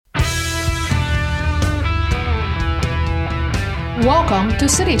Welcome to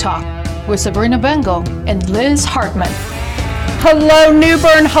City Talk with Sabrina Bengal and Liz Hartman. Hello, New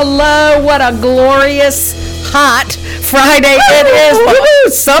Bern. Hello. What a glorious, hot Friday it is.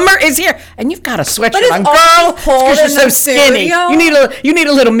 Woo-hoo, summer is here. And you've got a sweatshirt on, girl. Cold You're in so the skinny. studio. You need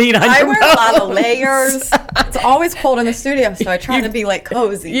a little meat on I your wear bones. a lot of layers. It's always cold in the studio, so I try to be like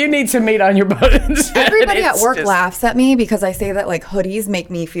cozy. You need some meat on your bones. Everybody at It's work just- laughs at me because I say that like hoodies make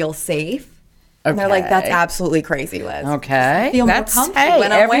me feel safe. And they're like, that's Okay. absolutely crazy, Liz. Okay. Feel more That's, comfortable hey,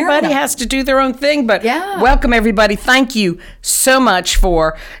 when I'm wearing everybody them. has to do their own thing, but Yeah. welcome everybody. Thank you so much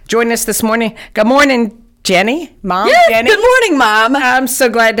for joining us this morning. Good morning, Jenny, Mom. Yes, Jenny. good morning, Mom. I'm so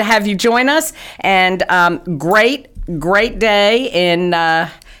glad to have you join us, and great day in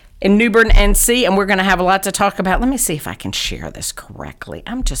New Bern, NC, and we're going to have a lot to talk about. Let me see if I can share this correctly.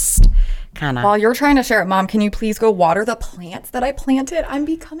 I'm just kind of... While you're trying to share it, Mom, can you please go water the plants that I planted? I'm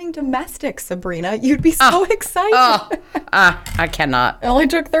becoming domestic, Sabrina. You'd be so excited. I cannot. It only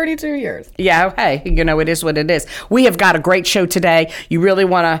took 32 years. Yeah, hey, it is what it is. We have got a great show today. You really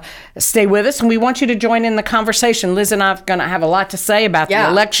want to stay with us, and we want you to join in the conversation. Liz and I are going to have a lot to say about the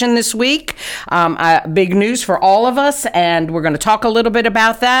election this week. Big news for all of us, and we're going to talk a little bit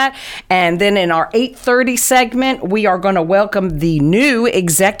about that. And then in our 8:30 segment, we are going to welcome the new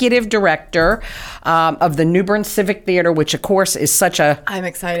executive director of the New Bern Civic Theater, which, of course, is such I'm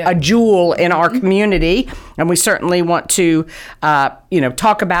excited. a jewel in our community, and we certainly want to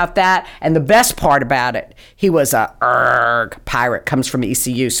talk about that. And the best part about it, he was a pirate, comes from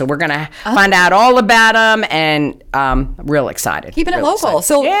ECU, so we're gonna find out all about him, and real excited, Keeping it real local. excited.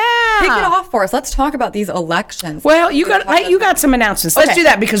 So yeah, kick it off for us. Let's talk about these elections. well, you got some announcements. Let's Okay. do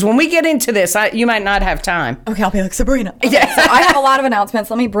that, because when we get into this, you might not have time. Okay, I'll be like, Sabrina. Okay, Yeah. so I have a lot of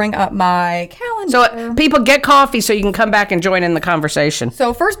announcements. Let me bring up my calendar. So people get coffee so you can come back and join in the conversation.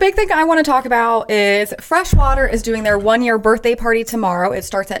 So first big thing I want to talk about is Freshwater is doing their 1-year birthday party tomorrow. It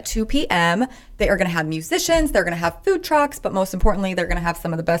starts at 2 p.m. They are going to have musicians. They're going to have food trucks. But most importantly, they're going to have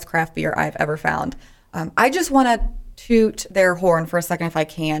some of the best craft beer I've ever found. I just want to toot their horn for a second if I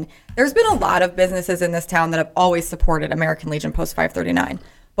can. There's been a lot of businesses in this town that have always supported American Legion Post 539.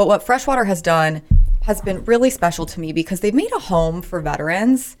 But what Freshwater has done has been really special to me because they've made a home for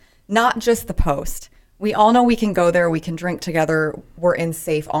veterans, not just the Post. We all know we can go there, we can drink together, we're in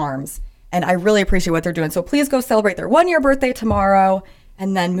safe arms. And I really appreciate what they're doing. So please go celebrate their 1-year birthday tomorrow.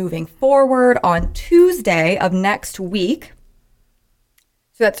 And then moving forward on Tuesday of next week.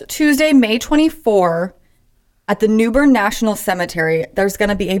 So that's Tuesday, May 24, at the New Bern National Cemetery. There's going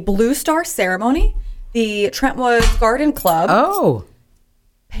to be a Blue Star ceremony. The Trentwood Garden Club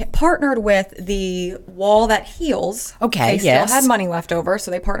partnered with the Wall That Heals. Okay, They yes. still had money left over,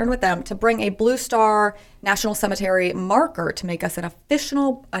 so they partnered with them to bring a Blue Star National Cemetery marker to make us an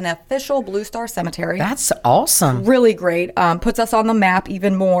official Blue Star cemetery. That's awesome. Really great. Puts us on the map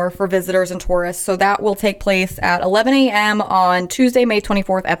even more for visitors and tourists. So that will take place at 11 a.m. on Tuesday, May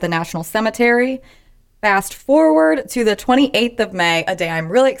 24th at the National Cemetery. Fast forward to the 28th of May, a day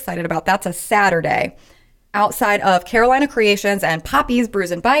I'm really excited about. That's a Saturday. Outside of Carolina Creations and Poppy's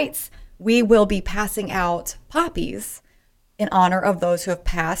Brews and Bites, we will be passing out poppies in honor of those who have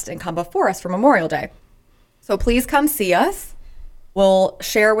passed and come before us for Memorial Day. So please come see us. We'll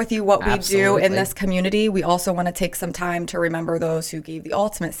share with you what we do Absolutely. in this community. We also want to take some time to remember those who gave the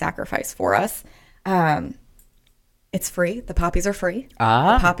ultimate sacrifice for us. It's free. The poppies are free.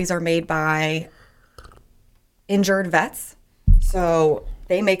 The poppies are made by injured vets. So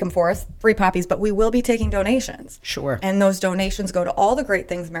they make them for us, free poppies, but we will be taking donations. Sure. And those donations go to all the great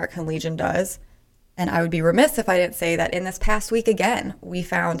things American Legion does. And I would be remiss if I didn't say that in this past week again, we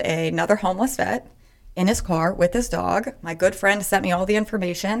found another homeless vet in his car with his dog. My good friend sent me all the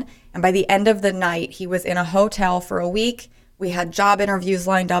information. And by the end of the night, he was in a hotel for a week. We had job interviews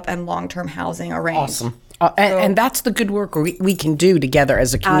lined up and long-term housing arranged. Awesome. And that's the good work we can do together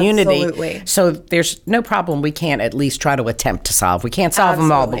as a community. Absolutely. So there's no problem we can't at least try to attempt to solve. We can't solve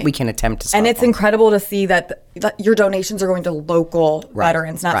them all, but we can attempt to solve And it's them. incredible to see that your donations are going to local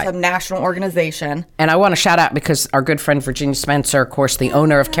veterans, not right. some national organization. And I want to shout out because our good friend Virginia Spencer, of course, the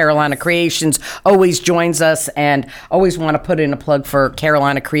owner of Carolina Creations, always joins us, and always want to put in a plug for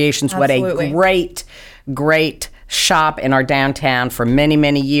Carolina Creations. Absolutely. What a great shop in our downtown for many,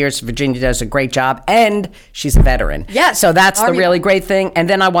 many years. Virginia does a great job, and she's a veteran. Yes. So that's the Army really great thing. And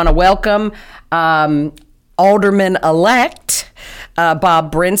then I want to welcome Alderman-elect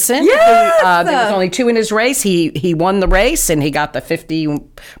Bob Brinson. Yes! There was only 2 in his race. He won the race, and he got the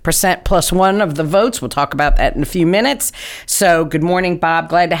 50% plus 1 of the votes. We'll talk about that in a few minutes. So good morning, Bob.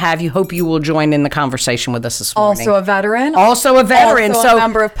 Glad to have you. Hope you will join in the conversation with us this morning. Also a veteran. Also a veteran. Also a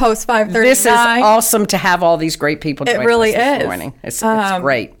member of Post 539. This is awesome to have all these great people join really us this is. morning. It's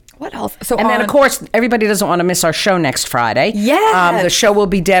great. What else? And then, of course, everybody doesn't want to miss our show next Friday. Yes. The show will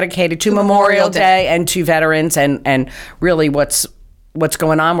be dedicated to Memorial Day and to veterans and really what's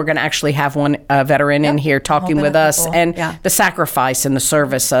going on. We're going to actually have one veteran in here talking with us and the sacrifice and the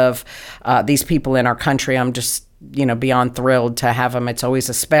service of these people in our country. I'm just beyond thrilled to have them. It's always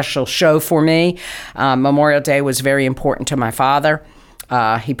a special show for me. Memorial Day was very important to my father.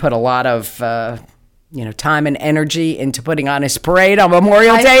 He put a lot of time and energy into putting on his parade on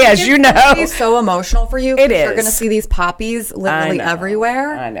Memorial Day, as you know. It's so emotional for you. It is. You're going to see these poppies literally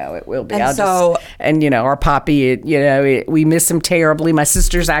everywhere. I know it will be. And our poppy, we miss him terribly. My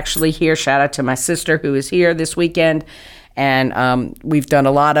sister's actually here. Shout out to my sister who is here this weekend. And we've done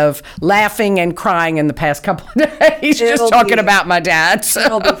a lot of laughing and crying in the past couple of days, just talking about my dad. So.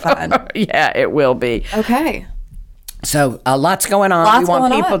 It'll be fun. Yeah, it will be. Okay. So lots going on. We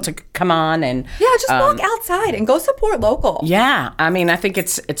want people to come on and just walk outside and go support local. Yeah, I mean, I think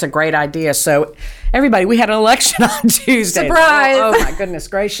it's a great idea. So everybody, we had an election on Tuesday. Surprise! Oh my goodness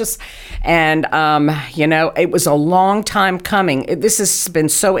gracious! And it was a long time coming. This has been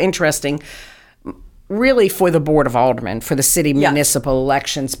so interesting. Really for the Board of Aldermen, for the city municipal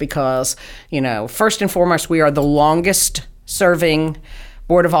elections, because, first and foremost, we are the longest serving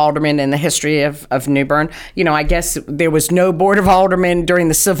Board of Aldermen in the history of New Bern. I guess there was no Board of Aldermen during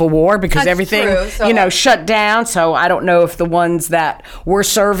the Civil War because everything, shut down. So I don't know if the ones that were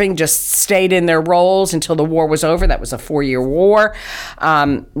serving just stayed in their roles until the war was over. That was a 4-year war.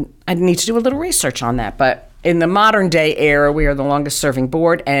 I need to do a little research on that, but in the modern day era, we are the longest serving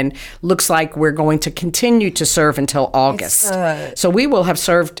board and looks like we're going to continue to serve until August. So we will have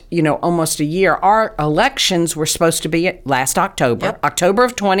served, almost a year. Our elections were supposed to be last October, October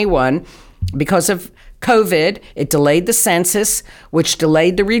of 21. Because of COVID, it delayed the census, which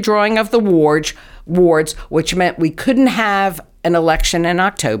delayed the redrawing of the wards, which meant we couldn't have an election in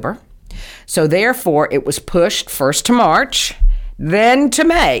October. So therefore, it was pushed first to March, then to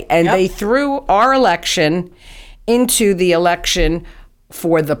May, and they threw our election into the election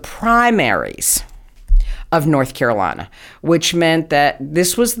for the primaries of North Carolina, which meant that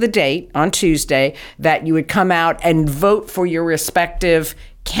this was the date on Tuesday that you would come out and vote for your respective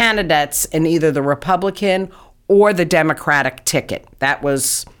candidates in either the Republican or the Democratic ticket. That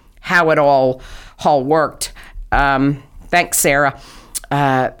was how it all worked. Thanks, Sarah.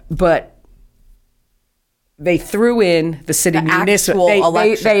 But they threw in the city municipal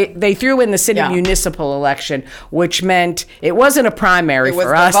election. They threw in the city municipal election, which meant it wasn't a primary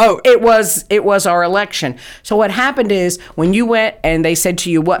for us. Vote. It was our election. So what happened is when you went and they said to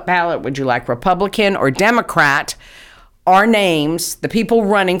you, what ballot would you like, Republican or Democrat? Our names, the people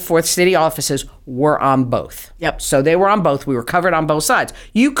running for city offices, were on both. Yep. So they were on both. We were covered on both sides.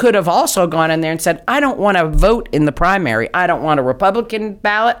 You could have also gone in there and said, I don't want to vote in the primary. I don't want a Republican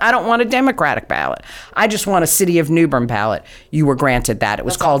ballot. I don't want a Democratic ballot. I just want a City of New Bern ballot. You were granted that. It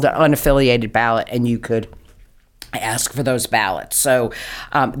was called an unaffiliated ballot, and you could ask for those ballots. So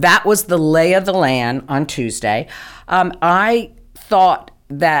that was the lay of the land on Tuesday. I thought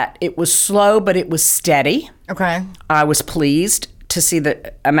that it was slow, but it was steady. Okay. I was pleased to see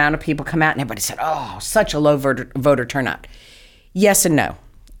the amount of people come out, and everybody said, oh, such a low voter turnout. Yes and no.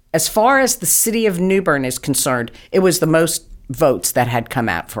 As far as the city of New Bern is concerned, it was the most votes that had come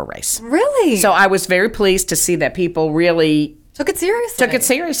out for a race. Really? So I was very pleased to see that people really took it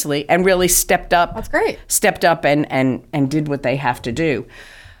seriously and really stepped up. That's great. Stepped up and did what they have to do.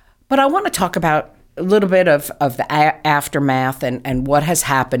 But I want to talk about a little bit of the aftermath and what has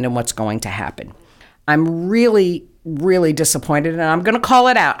happened and what's going to happen. I'm really, really disappointed, and I'm going to call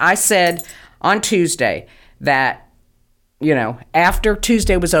it out. I said on Tuesday that, after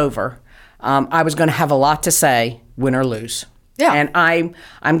Tuesday was over, I was going to have a lot to say, win or lose. Yeah. And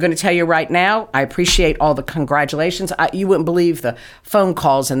I'm going to tell you right now, I appreciate all the congratulations. You wouldn't believe the phone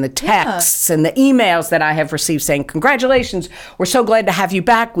calls and the texts and the emails that I have received saying, congratulations, we're so glad to have you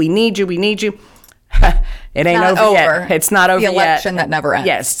back. We need you. It ain't over yet. It's not over yet. The election that never ends.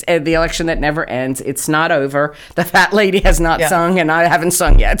 Yes, the election that never ends. It's not over. The fat lady has not sung, and I haven't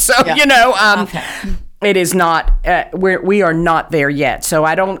sung yet. So, it is not, we are not there yet. So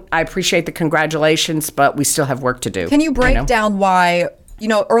I appreciate the congratulations, but we still have work to do. Can you break down why,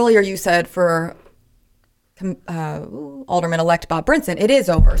 earlier you said Alderman-elect Bob Brinson, it is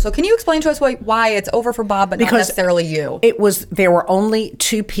over. So can you explain to us why it's over for Bob, but not necessarily you? There were only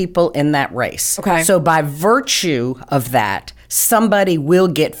 2 people in that race. Okay. So by virtue of that, somebody will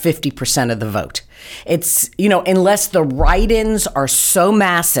get 50% of the vote. It's, unless the write-ins are so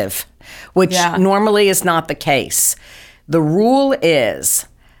massive, which normally is not the case. The rule is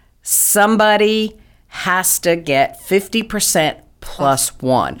somebody has to get 50% plus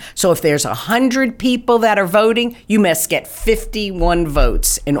 1. So if there's 100 people that are voting, you must get 51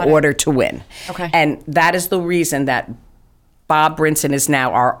 votes in order to win. Okay. And that is the reason that Bob Brinson is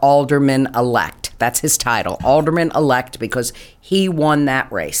now our alderman-elect. That's his title, alderman-elect, because he won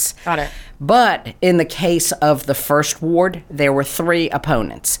that race. Got it. But in the case of the first ward, there were 3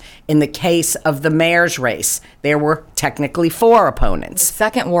 opponents. In the case of the mayor's race, there were technically 4 opponents.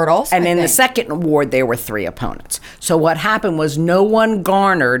 Second ward also. And in the second ward, there were 3 opponents. So what happened was no one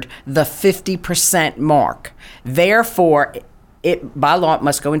garnered the 50% mark. Therefore, by law, it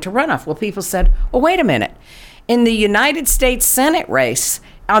must go into runoff. Well, people said, well, wait a minute. In the United States Senate race,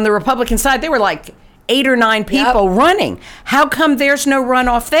 on the Republican side, there were like 8 or 9 people running. How come there's no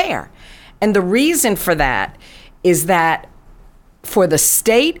runoff there? And the reason for that is that for the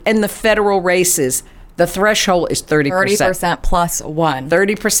state and the federal races, the threshold is 30%. 30% plus 1.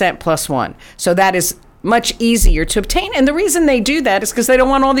 30% plus 1. So that is much easier to obtain. And the reason they do that is because they don't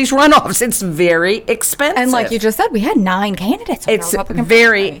want all these runoffs. It's very expensive. And like you just said, we had 9 candidates. It's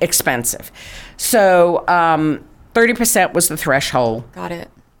very expensive. So 30% was the threshold. Got it.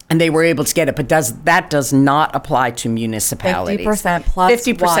 And they were able to get it, but that does not apply to municipalities. 50% plus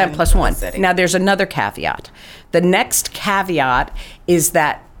 50% plus 1. city. Now, there's another caveat. The next caveat is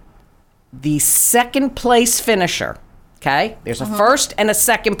that the second place finisher, okay? There's a first and a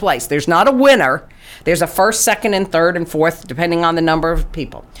second place. There's not a winner. There's a first, second, and third, and fourth, depending on the number of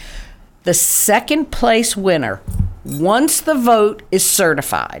people. The second place winner, once the vote is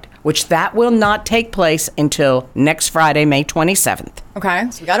certified, which that will not take place until next Friday, May 27th.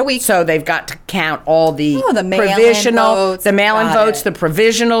 Okay, so you got a week. So they've got to count all the mail-in provisional, votes. the mail-in Got votes, it. the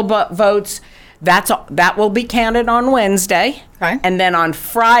provisional votes. That will be counted on Wednesday. Okay. And then on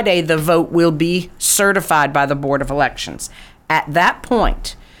Friday, the vote will be certified by the Board of Elections. At that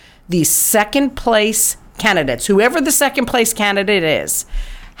point, the second place candidates, whoever the second place candidate is,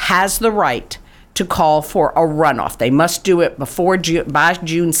 has the right to call for a runoff. They must do it by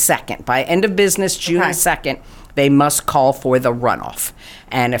June 2nd. By end of business, June 2nd, they must call for the runoff.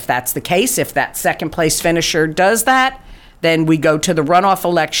 And if that's the case, if that second place finisher does that, then we go to the runoff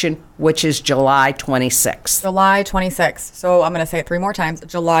election, which is July 26th. July 26th. So I'm going to say it 3 more times.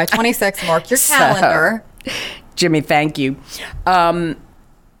 July 26th. Mark your calendar. Jimmy, thank you.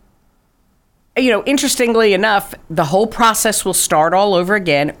 Interestingly enough, the whole process will start all over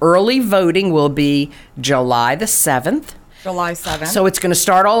again. Early voting will be July the 7th. July 7th. So it's going to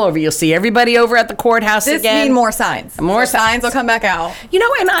start all over. You'll see everybody over at the courthouse this again. means more signs. More signs will come back out.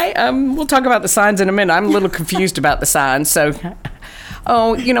 And we'll talk about the signs in a minute. I'm a little confused about the signs. So,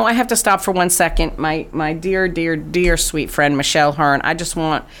 I have to stop for 1 second. My dear, dear, dear sweet friend, Michelle Hearn, I just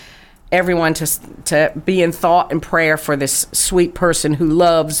want everyone to be in thought and prayer for this sweet person who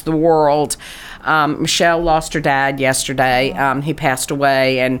loves the world. Michelle lost her dad yesterday. He passed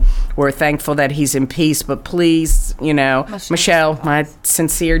away, and we're thankful that he's in peace. But please, Michelle, my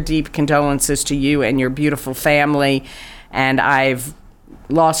sincere, deep condolences to you and your beautiful family. And I've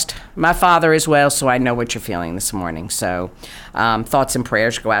lost my father as well, so I know what you're feeling this morning. So thoughts and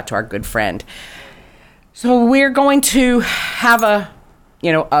prayers go out to our good friend. So we're going to have a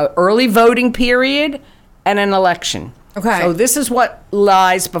early voting period and an election. Okay. So this is what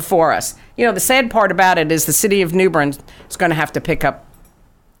lies before us. The sad part about it is the city of New Bern is going to have to pick up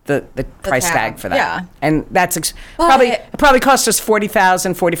the price tag for that. Yeah. And that's probably cost us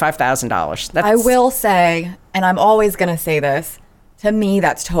 $40,000, $45,000. I will say, and I'm always going to say this, to me,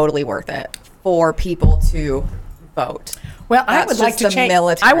 that's totally worth it for people to vote. Well, I would like to change.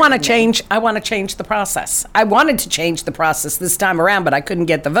 I want to change. I want to change the process. I wanted to change the process this time around, but I couldn't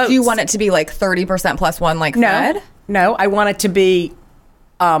get the votes. Do you want it to be like 30% plus 1 like Fred? No, I want it to be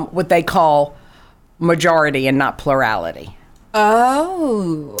what they call majority and not plurality.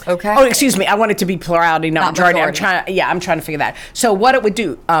 Oh, okay. Oh, excuse me. I want it to be plurality, not majority. I'm trying to figure that. So what it would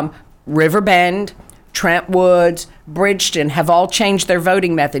do, Riverbend, Trentwoods, Bridgeton have all changed their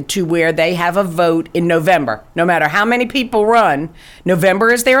voting method to where they have a vote in November. No matter how many people run,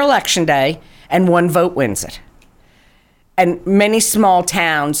 November is their election day, and 1 vote wins it. And many small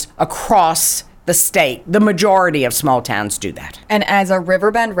towns across the state. The majority of small towns do that. And as a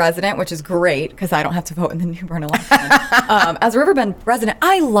Riverbend resident, which is great because I don't have to vote in the New Bern election, as a Riverbend resident,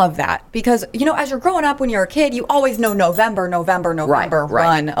 I love that because, you know, as you're growing up when you're a kid, you always know November, Right.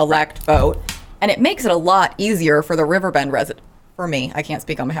 run, elect, vote. And it makes it a lot easier for the Riverbend resident, for me, I can't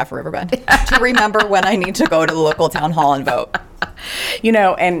speak on behalf of Riverbend, to remember when I need to go to the local town hall and vote. You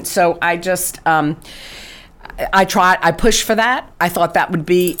know, and so I just, I pushed for that. I thought that would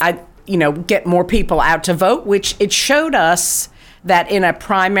be, get more people out to vote, which it showed us that in a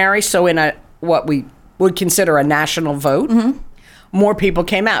primary, so in a what we would consider a national vote, more people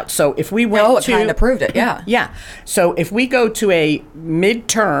came out. So if we went it kind of proved it, yeah. Yeah. So if we go to a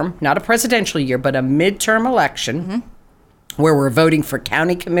midterm, not a presidential year, but a midterm election, where we're voting for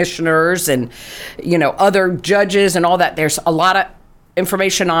county commissioners and, other judges and all that, there's a lot of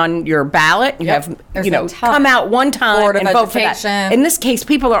information on your ballot. You have, come out one time Board of and vote for Education. that. In this case,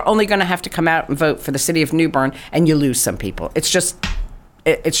 people are only going to have to come out and vote for the city of New Bern, and you lose some people. It's just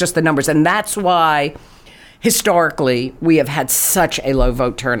the numbers. And that's why historically we have had such a low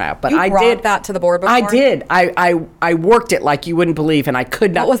vote turnout. But You I brought did that to the board before? I did. I worked it like you wouldn't believe, and I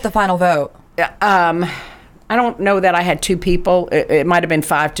could not. What was the final vote? I don't know that I had two people. It might have been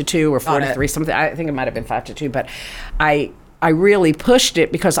 5-2 or 4-3, it. something. I think it might have been 5-2, but I really pushed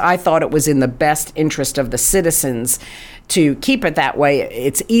it because I thought it was in the best interest of the citizens to keep it that way.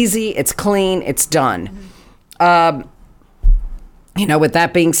 It's easy, it's clean, it's done. With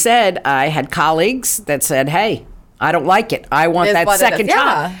that being said, I had colleagues that said, hey, I don't like it. I want that second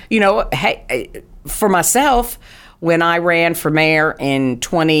shot. Hey, for myself, when I ran for mayor in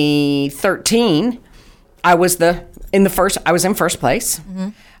 2013, I was in first place.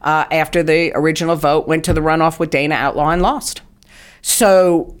 After the original vote, went to the runoff with Dana Outlaw and lost.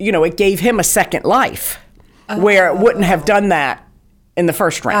 So, it gave him a second life where it wouldn't have done that in the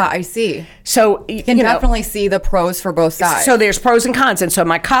first round. I see. So you can definitely see the pros for both sides. So there's pros and cons. And so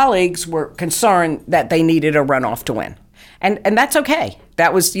my colleagues were concerned that they needed a runoff to win. And that's okay.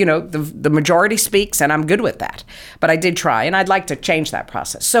 That was, the majority speaks, and I'm good with that. But I did try, and I'd like to change that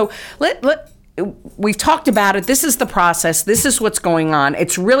process. So we've talked about it. This is the process. This is what's going on.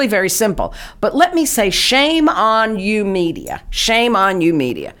 It's really very simple. But let me say, shame on you media. Shame on you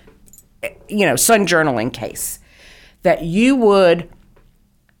media. Sun Journaling case. That you would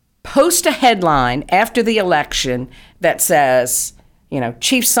post a headline after the election that says,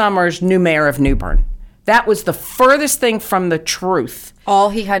 Chief Summers, new mayor of New Bern. That was the furthest thing from the truth. All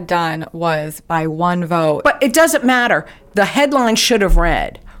he had done was by one vote. But it doesn't matter. The headline should have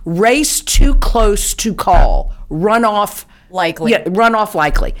read, race too close to call, runoff likely. Yeah, runoff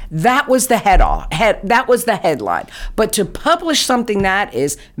likely. That was the that was the headline. But to publish something that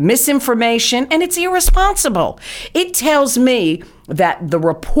is misinformation, and it's irresponsible. It tells me that the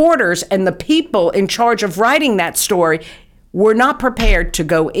reporters and the people in charge of writing that story were not prepared to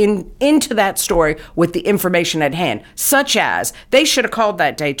go into that story with the information at hand, such as they should have called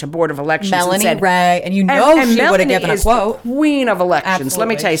that day to Board of Elections Melanie and said, Ray, and she would have given a quote. The queen of elections. Absolutely. Let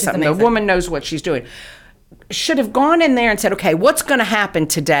me tell you She's something. amazing. The woman knows what she's doing. Should have gone in there and said, okay, what's going to happen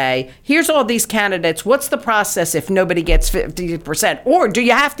today? Here's all these candidates. What's the process if nobody gets 50%? Or do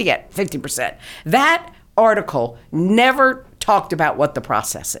you have to get 50%? That article never talked about what the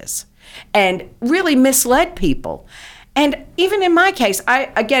process is and really misled people. And even in my case,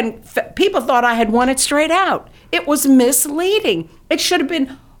 people thought I had won it straight out. It was misleading. It should have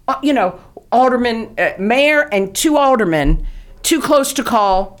been, alderman, mayor and two aldermen, too close to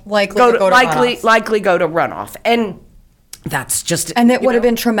call, likely go to runoff. And that's just... And it would have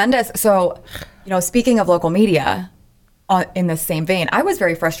been tremendous. So, speaking of local media, in the same vein, I was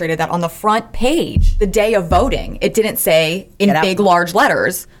very frustrated that on the front page, the day of voting, it didn't say in big, large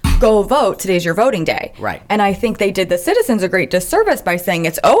letters, go vote, today's your voting day. Right. And I think they did the citizens a great disservice by saying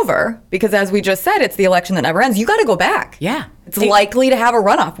it's over, because as we just said, it's the election that never ends. You got to go back. Yeah. It's likely to have a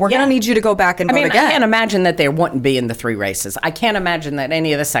runoff. We're going to need you to go back and vote again. I can't imagine that there wouldn't be in the three races. I can't imagine that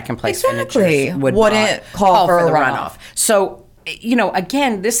any of the second place finishers wouldn't call for the runoff. So,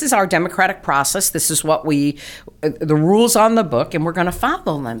 again, this is our democratic process. This is what the rules on the book, and we're going to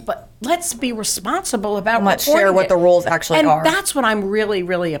follow them. But let's be responsible about let's share what the rules actually are. And that's what I'm really,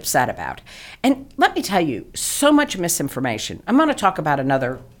 really upset about. And let me tell you, so much misinformation. I'm going to talk about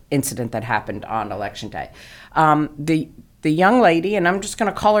another incident that happened on Election Day. The young lady, and I'm just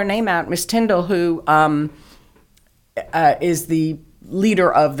going to call her name out, Miss Tyndall, who is the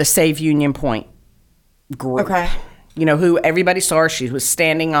leader of the Save Union Point group. Okay. Who everybody saw her. She was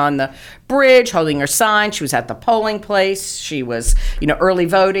standing on the bridge holding her sign. She was at the polling place. She was, early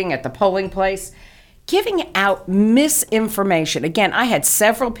voting at the polling place. giving out misinformation. Again, I had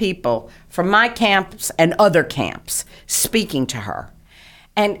several people from my camps and other camps speaking to her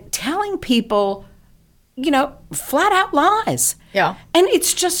and telling people, flat out lies. Yeah. And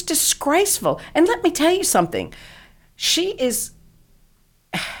it's just disgraceful. And let me tell you something. She is,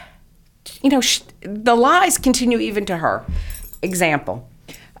 the lies continue even to her. Example,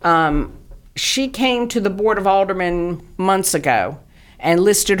 she came to the Board of Aldermen months ago and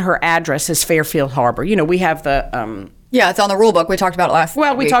listed her address as Fairfield Harbor. We have the... it's on the rule book. We talked about it last week.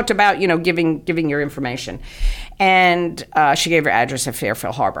 Well, we talked about, giving your information. And she gave her address at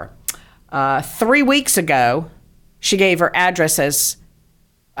Fairfield Harbor. 3 weeks ago, she gave her address as...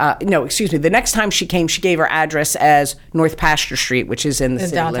 the next time she came, she gave her address as North Pasture Street, which is in the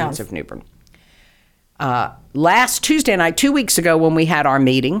city limits of New Bern. Last Tuesday night, 2 weeks ago when we had our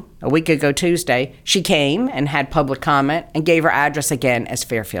meeting, a week ago Tuesday, she came and had public comment and gave her address again as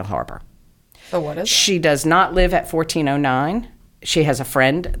Fairfield Harbor. So what is it? She does not live at 1409. She has a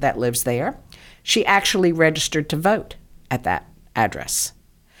friend that lives there. She actually registered to vote at that address.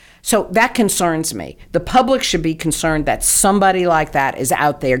 So that concerns me. The public should be concerned that somebody like that is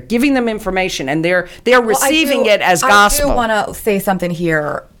out there giving them information and they're receiving it as gospel. I do want to say something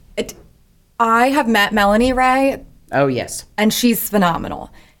here. I have met Melanie Ray. Oh, yes. And she's phenomenal.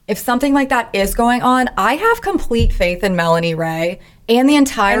 If something like that is going on, I have complete faith in Melanie Ray and the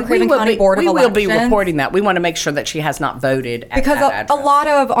entire Craven County Board of Elections. We will be reporting that. We want to make sure that she has not voted at because that address. A lot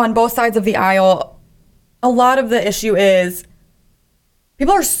of, on both sides of the aisle, a lot of the issue is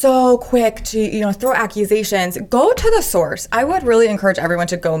people are so quick to, throw accusations. Go to the source. I would really encourage everyone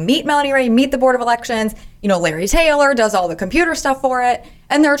to go meet Melanie Ray, meet the Board of Elections. Larry Taylor does all the computer stuff for it,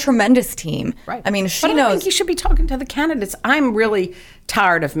 and they're a tremendous team. Right. I mean, but I think you should be talking to the candidates. I'm really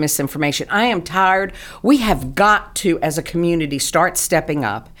tired of misinformation. I am tired. We have got to, as a community, start stepping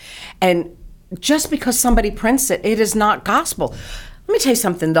up. And just because somebody prints it, it is not gospel. Let me tell you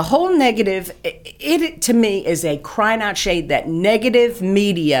something. The whole negative, it to me is a crying out shade that negative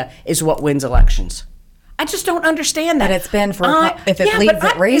media is what wins elections. I just don't understand that. And it's been for, if it leads,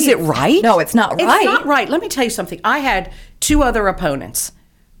 it raises. Is it right? No, it's not right. It's not right. Let me tell you something. I had 2 other opponents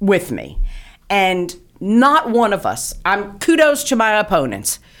with me, and not one of us, kudos to my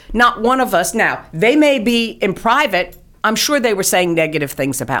opponents, not one of us, now, they may be in private, I'm sure they were saying negative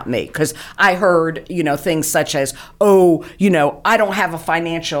things about me because I heard, things such as, I don't have a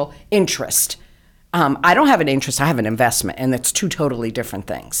financial interest. I don't have an interest, I have an investment, and that's 2 totally different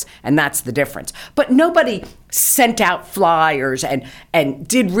things, and that's the difference. But nobody sent out flyers and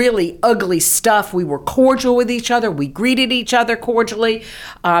did really ugly stuff. We were cordial with each other. We greeted each other cordially,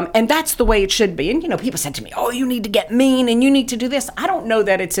 and that's the way it should be. And, people said to me, oh, you need to get mean, and you need to do this. I don't know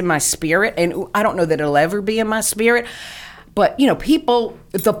that it's in my spirit, and I don't know that it'll ever be in my spirit. But, people,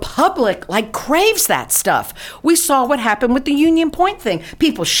 the public, craves that stuff. We saw what happened with the Union Point thing.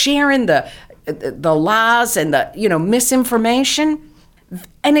 People sharing the lies and the misinformation,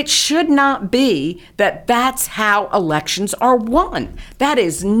 and it should not be that that's how elections are won. That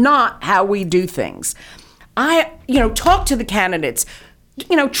is not how we do things. Talk to the candidates,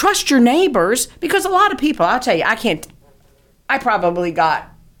 trust your neighbors, because a lot of people, I'll tell you, I probably got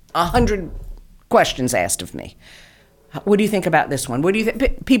 100 questions asked of me. What do you think about this one? What do you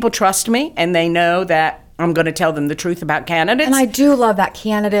think? People trust me and they know that I'm going to tell them the truth about candidates. And I do love that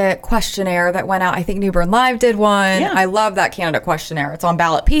candidate questionnaire that went out. I think New Bern Live did one. Yeah. I love that candidate questionnaire. It's on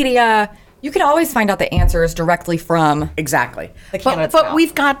Ballotpedia. You can always find out the answers directly from exactly the candidates. But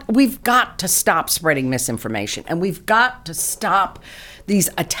we've got to stop spreading misinformation, and we've got to stop these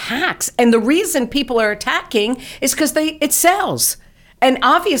attacks. And the reason people are attacking is because it sells. And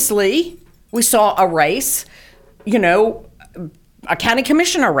obviously, we saw a race, a county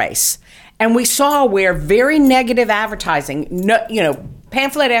commissioner race. And we saw where very negative advertising,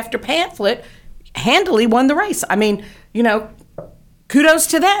 pamphlet after pamphlet, handily won the race. I mean, kudos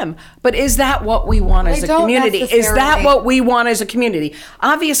to them. But is that what we want as a community? Is that what we want as a community?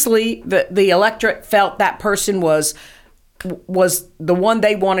 Obviously, the electorate felt that person was the one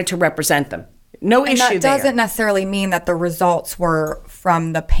they wanted to represent them. No issue there. And that doesn't necessarily mean that the results were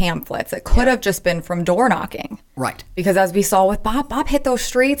from the pamphlets. It could have just been from door knocking. Right. Because as we saw with Bob hit those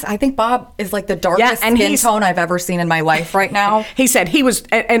streets. I think Bob is like the darkest skin tone I've ever seen in my life right now. He said he was,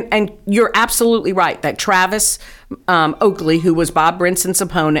 and you're absolutely right, that Travis Oakley, who was Bob Brinson's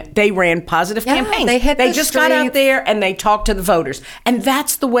opponent, they ran positive campaigns. They just got out there and they talked to the voters. And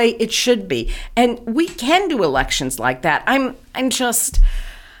that's the way it should be. And we can do elections like that. I'm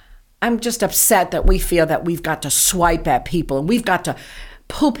just upset that we feel that we've got to swipe at people and we've got to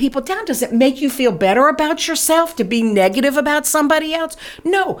pull people down? Does it make you feel better about yourself to be negative about somebody else?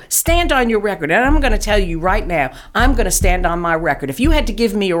 No, stand on your record. And I'm going to tell you right now, I'm going to stand on my record. If you had to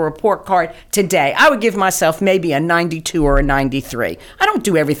give me a report card today, I would give myself maybe a 92 or a 93. I don't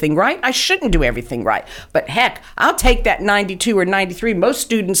do everything right. I shouldn't do everything right. But heck, I'll take that 92 or 93. Most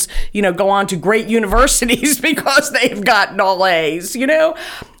students, go on to great universities because they've gotten all A's,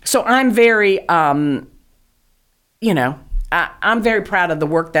 So I'm very, I'm very proud of the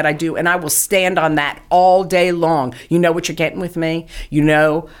work that I do, and I will stand on that all day long. You know what you're getting with me. You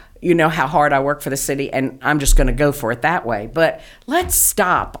know how hard I work for the city, and I'm just going to go for it that way. But let's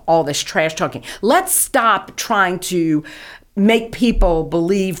stop all this trash talking. Let's stop trying to make people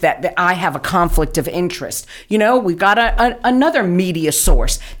believe that I have a conflict of interest. We've got another media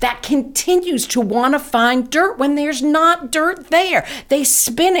source that continues to want to find dirt when there's not dirt there. They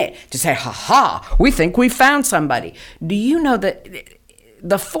spin it to say, ha, we think we found somebody. Do you know that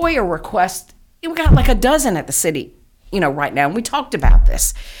the FOIA request, we got like a dozen at the city, right now, and we talked about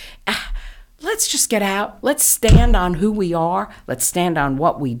this. Let's just get out. Let's stand on who we are. Let's stand on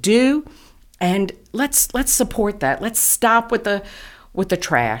what we do. And let's support that. Let's stop with the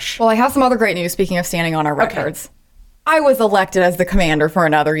trash. Well, I have some other great news. Speaking of standing on our records, I was elected as the commander for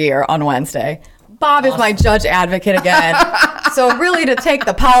another year on Wednesday. Bob is my judge advocate again. So really, to take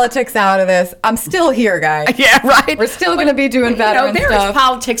the politics out of this, I'm still here, guys. Yeah, right. We're still going to be doing veteran there stuff. There is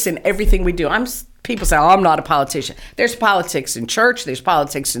politics in everything we do. People say, I'm not a politician. There's politics in church, there's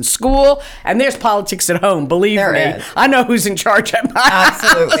politics in school, and there's politics at home, believe me. Is. I know who's in charge at my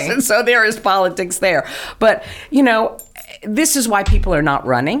Absolutely. house, and so there is politics there. But, this is why people are not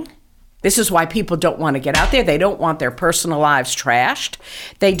running. This is why people don't want to get out there. They don't want their personal lives trashed.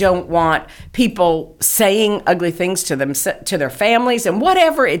 They don't want people saying ugly things to them, to their families, and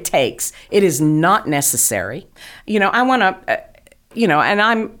whatever it takes. It is not necessary. I want to,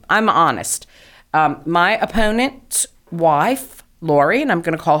 and I'm honest. My opponent's wife, Lori, and I'm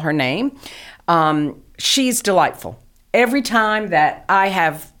going to call her name, she's delightful. Every time that I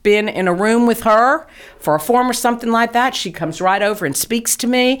have been in a room with her for a forum or something like that, she comes right over and speaks to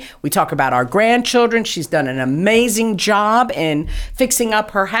me. We talk about our grandchildren. She's done an amazing job in fixing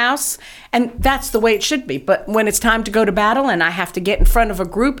up her house, and that's the way it should be. But when it's time to go to battle and I have to get in front of a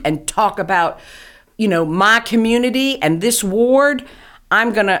group and talk about, my community and this ward,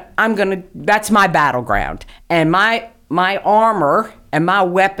 I'm gonna, that's my battleground. And my armor and my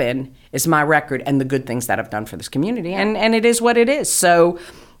weapon is my record and the good things that I've done for this community. And it is what it is. So,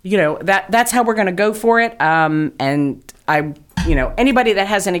 that's how we're gonna go for it. And anybody that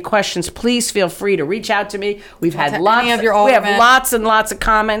has any questions, please feel free to reach out to me. We have lots and lots of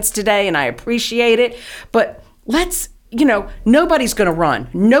comments today, and I appreciate it. But let's, nobody's going to run.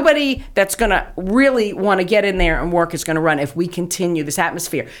 Nobody that's going to really want to get in there and work is going to run if we continue this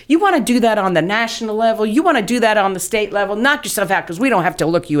atmosphere. You want to do that on the national level. You want to do that on the state level. Knock yourself out, because we don't have to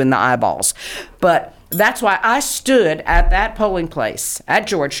look you in the eyeballs. But that's why I stood at that polling place at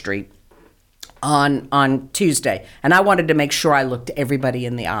George Street on Tuesday, and I wanted to make sure I looked everybody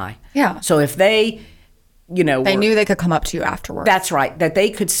in the eye. Yeah. So if they they knew they could come up to you afterwards. That's right, that they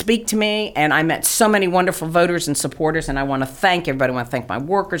could speak to me, and I met so many wonderful voters and supporters, and I want to thank everybody. I want to thank my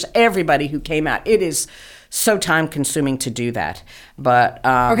workers, everybody who came out. It is so time-consuming to do that. But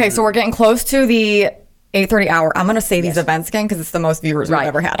okay, so we're getting close to the 8:30 hour. I'm going to say these events again because it's the most viewers we've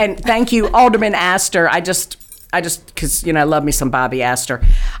ever had. And thank you, Alderman Astor. I just, because, I love me some Bobby Astor.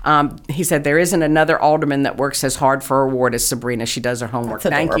 He said, there isn't another alderman that works as hard for a ward as Sabrina. She does her homework.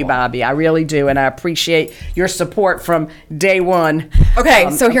 Thank you, Bobby. I really do. And I appreciate your support from day one. Okay,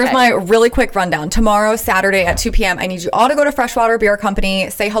 so here's my really quick rundown. Tomorrow, Saturday at 2 p.m., I need you all to go to Freshwater Beer Company.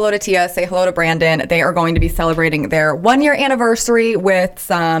 Say hello to Tia. Say hello to Brandon. They are going to be celebrating their 1-year anniversary with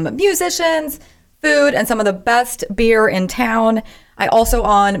some musicians, food, and some of the best beer in town. I also,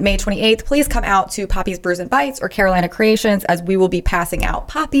 on May 28th, please come out to Poppy's Brews and Bites or Carolina Creations, as we will be passing out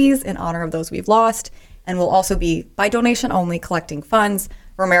poppies in honor of those we've lost. And we'll also be, by donation only, collecting funds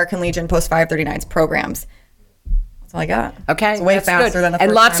for American Legion Post 539's programs. That's all I got. Okay. It's way faster than the first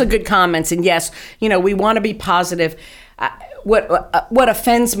And lots time. of good comments. And yes, we want to be positive. What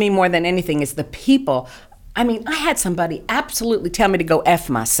offends me more than anything is the people. I mean, I had somebody absolutely tell me to go F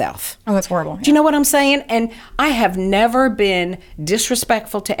myself. Oh, that's horrible. Do you know what I'm saying? And I have never been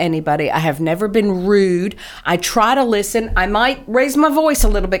disrespectful to anybody. I have never been rude. I try to listen. I might raise my voice a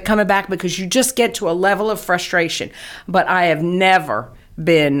little bit coming back because you just get to a level of frustration. But I have never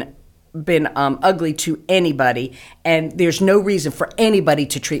been ugly to anybody, and there's no reason for anybody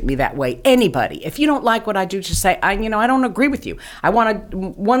to treat me that way. Anybody. If you don't like what I do, just say, I don't agree with you. I want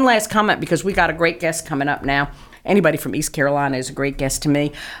one last comment because we got a great guest coming up now. anybody from East Carolina is a great guest to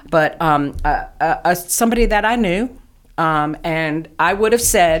me. But somebody that I knew, and I would have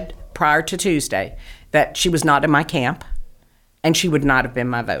said prior to Tuesday that she was not in my camp and she would not have been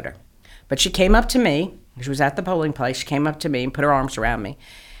my voter. But she came up to me, she was at the polling place, she came up to me and put her arms around me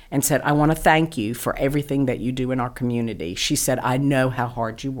and said, I want to thank you for everything that you do in our community. She said, I know how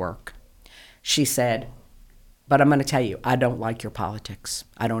hard you work. She said, but I'm going to tell you, I don't like your politics.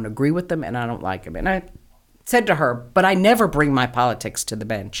 I don't agree with them and I don't like them. And I said to her, but I never bring my politics to the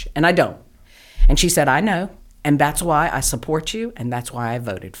bench, and I don't. And she said, I know, and that's why I support you, and that's why I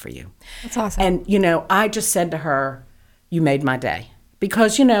voted for you. That's awesome. And, I just said to her, you made my day.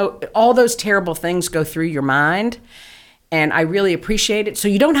 Because, all those terrible things go through your mind, and I really appreciate it. So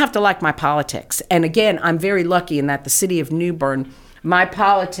you don't have to like my politics. And again, I'm very lucky in that the city of New Bern, my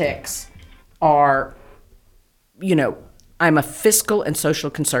politics are, I'm a fiscal and social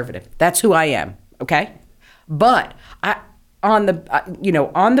conservative. That's who I am, okay? But on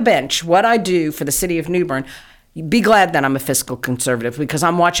the bench, what I do for the city of New Bern, be glad that I'm a fiscal conservative because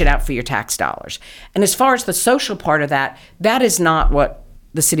I'm watching out for your tax dollars. And as far as the social part of that is not what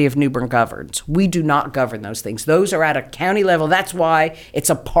the city of New Bern governs. We do not govern those things. Those are at a county level. That's why it's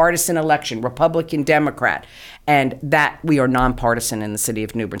a partisan election, Republican, Democrat, and that we are nonpartisan in the city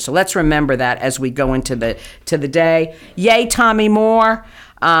of New Bern. So let's remember that as we go into the day. Yay, Tommy Moore.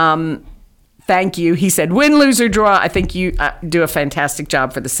 Thank you. He said, win, lose, or draw. I think you do a fantastic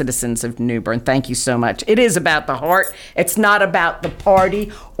job for the citizens of New Bern. Thank you so much. It is about the heart. It's not about the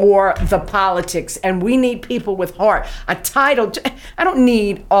party or the politics. And we need people with heart. I don't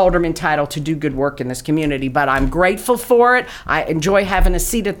need alderman title to do good work in this community, but I'm grateful for it. I enjoy having a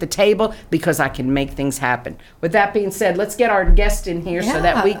seat at the table because I can make things happen. With that being said, let's get our guest in here so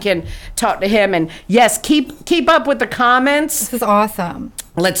that we can talk to him. And yes, keep up with the comments. This is awesome.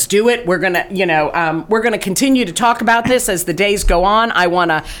 Let's do it. We're gonna, we're gonna continue to talk about this as the days go on. I want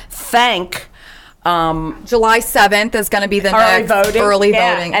to thank. July 7th is going to be the early next early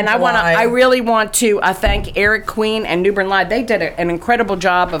voting, and I really want to thank Eric Queen and New Bern Live. They did an incredible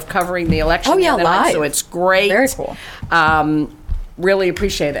job of covering the election. Oh yeah, live. So it's great. Very cool. Really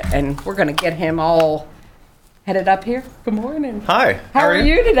appreciate it, and we're gonna get him all headed up here. Good morning. Hi. How are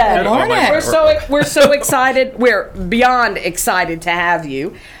you today? Good morning. We're so excited. We're beyond excited to have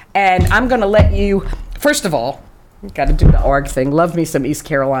you. And I'm going to let you, first of all, got to do the ARG thing. Love me some East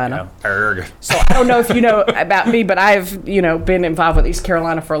Carolina. Yeah, ARG. So I don't know if you know about me, but I've, been involved with East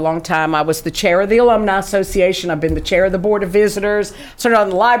Carolina for a long time. I was the chair of the Alumni Association. I've been the chair of the Board of Visitors, started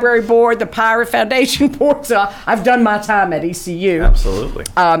on the library board, the Pirate Foundation board. So I've done my time at ECU. Absolutely.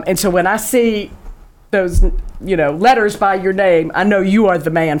 And so when I see those, letters by your name, I know you are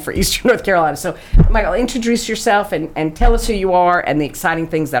the man for Eastern North Carolina. So, Michael, introduce yourself and tell us who you are and the exciting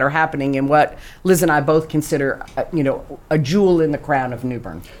things that are happening in what Liz and I both consider, a jewel in the crown of New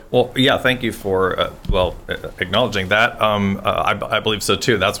Bern. Well, yeah, thank you for, acknowledging that. I believe so,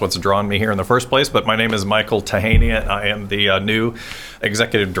 too. That's what's drawn me here in the first place. But my name is Michael Tahaney. I am the new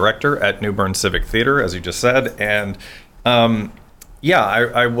executive director at New Bern Civic Theater, as you just said. And,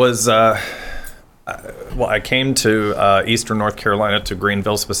 I was... I came to Eastern North Carolina, to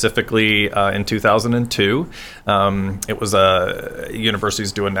Greenville specifically in 2002. It was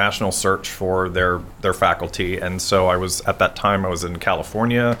universities do a national search for their faculty, and so I was in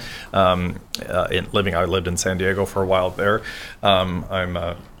California, I lived in San Diego for a while there.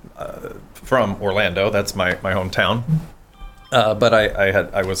 I'm from Orlando. That's my hometown. But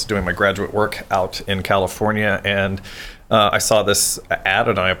I was doing my graduate work out in California, and I saw this ad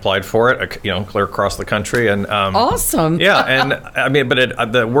and I applied for it, clear across the country. And awesome. Yeah, and I mean,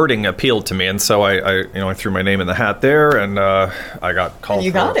 but the wording appealed to me, and so I threw my name in the hat there, and I got called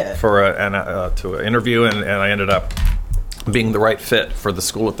to an interview, and I ended up being the right fit for the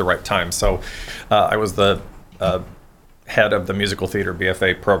school at the right time. So I was the head of the musical theater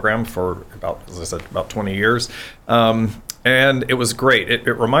BFA program for about 20 years. And it was great.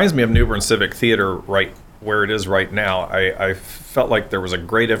 It reminds me of New Bern Civic Theater right where it is right now. I felt like there was a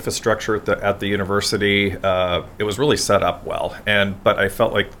great infrastructure at the university. It was really set up well, but I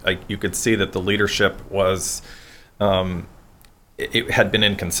felt like you could see that the leadership was it had been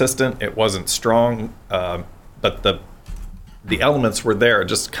inconsistent. It wasn't strong, but the elements were there. It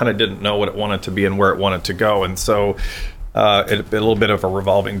just kind of didn't know what it wanted to be and where it wanted to go, and so. A little bit of a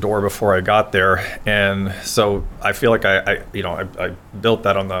revolving door before I got there, and so I feel like I built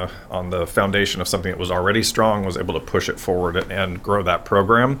that on the foundation of something that was already strong, was able to push it forward and grow that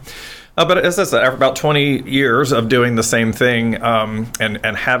program. But as I said, after about 20 years of doing the same thing,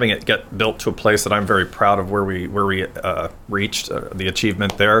 and having it get built to a place that I'm very proud of, where we reached the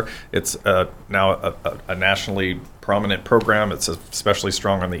achievement there. It's now a nationally prominent program. It's especially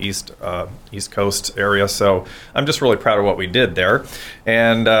strong on the East Coast area. So I'm just really proud of what we did there.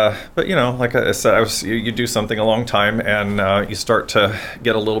 And but like I said, you do something a long time, and you start to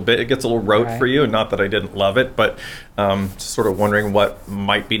get a little bit. It gets a little rote for you. And not that I didn't love it, but sort of wondering what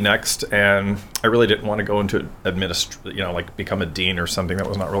might be next. And I really didn't want to go into like become a dean or something. That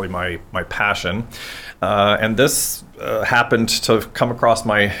was not really my passion. And this happened to come across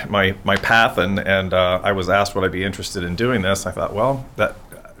my path, and I was asked would I be interested in doing this. I thought, well, that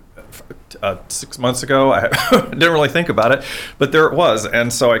 6 months ago, I didn't really think about it, but there it was.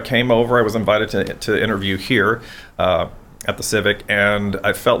 And so I came over. I was invited to interview here at the Civic, and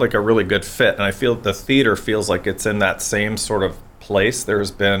I felt like a really good fit. And I feel the theater feels like it's in that same sort of place.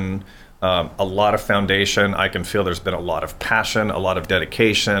 There's been a lot of foundation. I can feel there's been a lot of passion, a lot of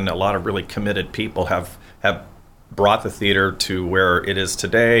dedication, a lot of really committed people have brought the theater to where it is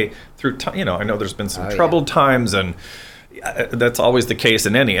today through time. I know there's been some troubled times, and that's always the case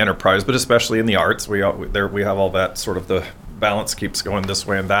in any enterprise, but especially in the arts. We have all that sort of, the balance keeps going this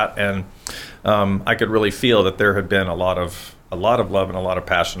way and that, and I could really feel that there had been a lot of love and a lot of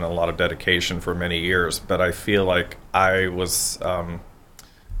passion and a lot of dedication for many years. But I feel like I was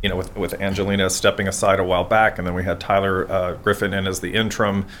with Angelina stepping aside a while back, and then we had Tyler Griffin in as the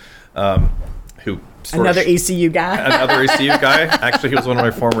interim, who another ECU guy. Another ECU guy. Actually, he was one of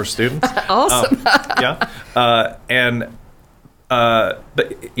my former students. Awesome.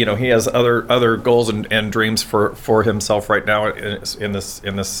 But he has other goals and dreams for himself right now in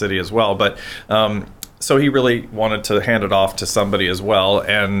this city as well. But so he really wanted to hand it off to somebody as well.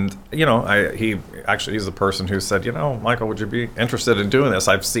 And he's the person who said, Michael, would you be interested in doing this?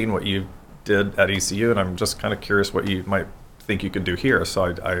 I've seen what you did at ECU, and I'm just kind of curious what you might think you could do here.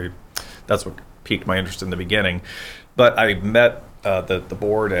 So I that's what piqued my interest in the beginning. But I met the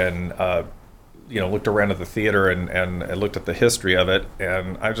board and looked around at the theater and I looked at the history of it,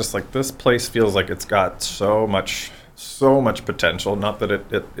 and I just like, this place feels like it's got so much potential. Not that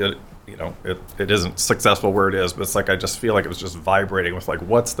it isn't successful where it is, but it's like I just feel like it was just vibrating with like,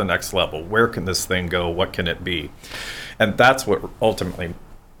 what's the next level? Where can this thing go? What can it be? And that's what ultimately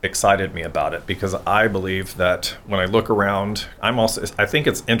excited me about it, because I believe that when I look around, I think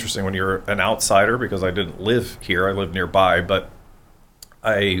it's interesting when you're an outsider, because I didn't live here, I lived nearby, but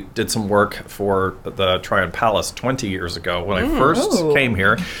I did some work for the Tryon Palace 20 years ago. When I first came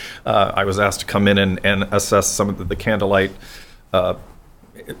here, I was asked to come in and assess some of the candlelight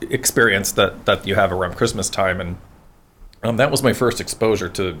experience that you have around Christmas time, and that was my first exposure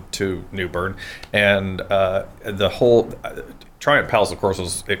to New Bern, and the whole Tryon Palace, of course,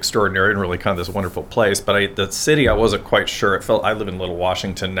 was extraordinary and really kind of this wonderful place. But the city, I wasn't quite sure. It felt, I live in Little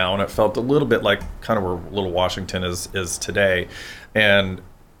Washington now, and it felt a little bit like kind of where Little Washington is today. And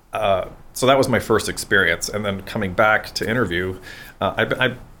so that was my first experience. And then coming back to interview,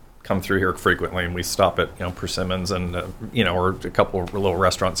 I come through here frequently, and we stop at Persimmons and or a couple of little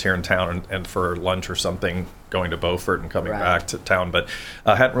restaurants here in town, and for lunch or something, going to Beaufort and coming back to town. But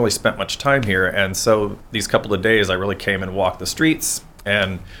I hadn't really spent much time here, and so these couple of days I really came and walked the streets,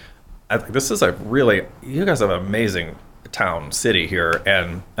 and I think this is you guys have an amazing city here,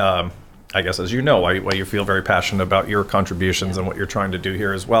 and I guess, as you know, why you feel very passionate about your contributions and what you're trying to do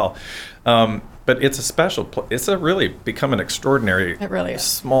here as well. But it's a special place. It's really become an extraordinary,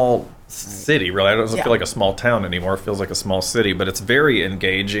 small city, really. It doesn't feel like a small town anymore. It feels like a small city, but it's very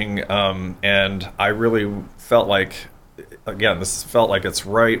engaging. And I really felt like, again, this felt like it's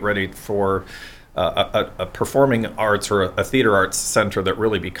ready for a performing arts or a theater arts center that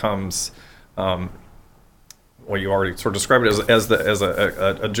really becomes, well, you already sort of described it as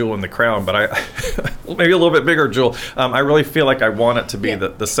a jewel in the crown, but maybe a little bit bigger jewel. I really feel like I want it to be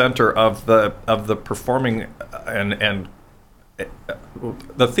the center of the performing and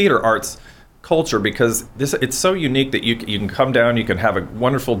the theater arts culture, because it's so unique that you can come down, you can have a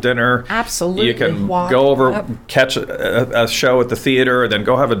wonderful dinner. Absolutely. You can go over, catch a show at the theater, and then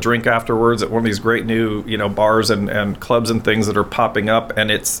go have a drink afterwards at one of these great new bars and clubs and things that are popping up, and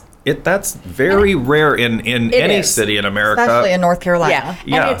that's very rare in any city in America, especially in North Carolina.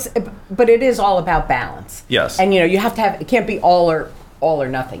 Yeah. But it is all about balance. Yes. And you have to have, it can't be all or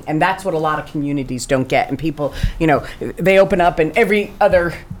nothing, and that's what a lot of communities don't get. And people, they open up, and every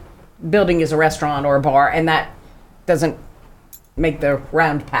other building is a restaurant or a bar, and that doesn't make the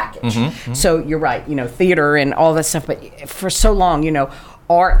round package. Mm-hmm. So you're right, theater and all that stuff. But for so long,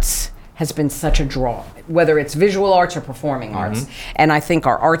 arts has been such a draw, whether it's visual arts or performing arts. And I think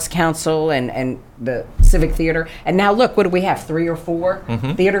our Arts Council and the Civic Theater, and now look, what do we have, 3 or 4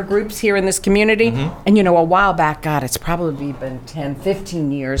 theater groups here in this community? And you know, a while back, God, it's probably been 10,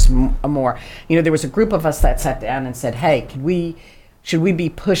 15 years more. You know, there was a group of us that sat down and said, hey, should we be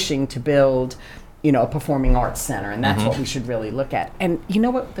pushing to build, you know, a performing arts center? And that's what we should really look at. And you know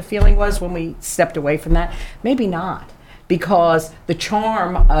what the feeling was when we stepped away from that? Maybe not, because the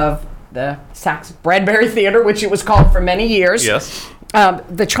charm of the Saxe Bradbury Theater, which it was called for many years. Yes.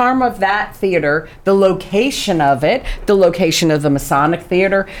 The charm of that theater, the location of it, the location of the Masonic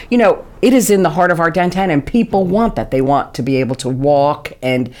Theater, you know, it is in the heart of our downtown, and people want that. They want to be able to walk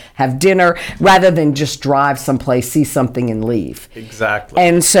and have dinner rather than just drive someplace, see something, and leave. Exactly.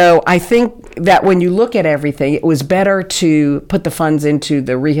 And so I think that when you look at everything, it was better to put the funds into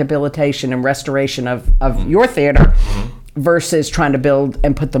the rehabilitation and restoration of your theater versus trying to build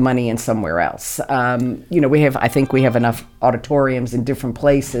and put the money in somewhere else. You know, I think we have enough auditoriums in different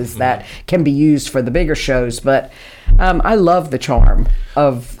places that can be used for the bigger shows, but I love the charm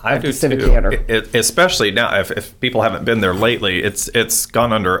of the Civic Theater. Especially now, if people haven't been there lately, it's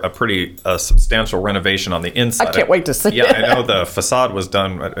gone under a pretty substantial renovation on the inside. I can't wait to see it. Yeah, I know the facade was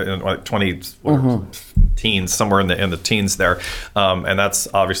done in like 20 teens, somewhere in the teens there, and that's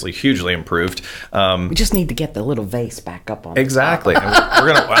obviously hugely improved. We just need to get the little vase back up on. Exactly. And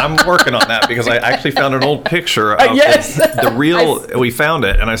I'm working on that because I actually found an old picture of the real. We found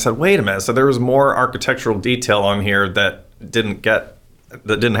it, and I said, wait a minute. So there was more architectural detail on here that didn't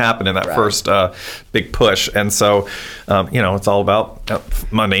happen in that first big push. And so, you know, it's all about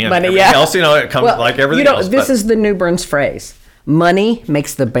money and everything else. You know, it comes like everything else. This is the New Bern's phrase. Money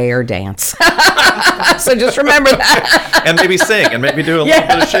makes the bear dance. So just remember that. And maybe sing, and maybe do a little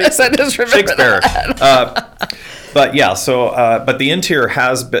bit of Shakespeare. But yeah, so but the interior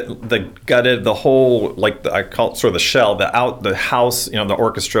has been gutted, the whole, like I call it sort of the shell, the house, you know, the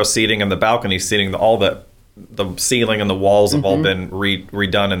orchestra seating and the balcony seating, all the ceiling and the walls have all been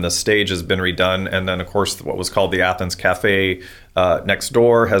redone, and the stage has been redone. And then, of course, what was called the Athens Cafe next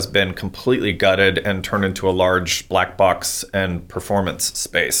door has been completely gutted and turned into a large black box and performance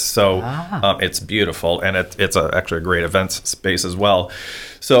space. So it's beautiful, and it's actually a great events space as well.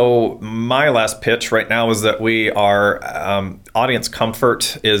 So my last pitch right now is that we are audience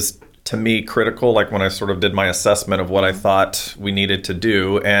comfort is, to me, critical. Like when I sort of did my assessment of what I thought we needed to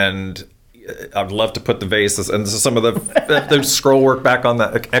do, and I'd love to put the vases and some of the scroll work back on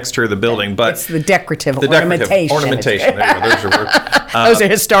the exterior of the building, but it's the decorative ornamentation. Ornamentation. There you go. There's your word. Those are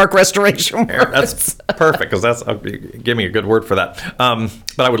historic restoration words. That's perfect, because give me a good word for that.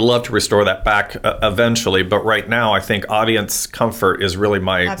 But I would love to restore that back eventually. But right now, I think audience comfort is really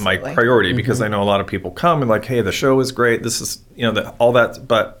my priority, because I know a lot of people come and like, hey, the show is great. This is, you know, all that,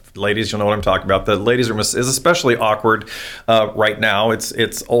 but ladies, you'll know what I'm talking about. The ladies' room is especially awkward right now.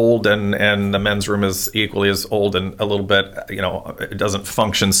 It's old, and the men's room is equally as old and a little bit, you know, it doesn't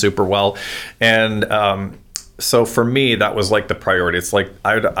function super well. And so for me, that was like the priority. It's like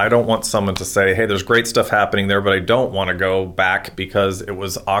I don't want someone to say, hey, there's great stuff happening there, but I don't want to go back because it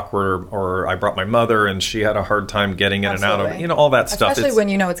was awkward, or I brought my mother and she had a hard time getting in and out of, you know, all that stuff. Especially when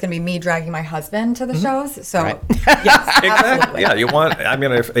you know it's going to be me dragging my husband to the shows. So, yes, exactly. Yeah, you want, I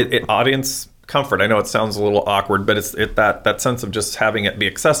mean, if audience comfort. I know it sounds a little awkward, but it's that sense of just having it be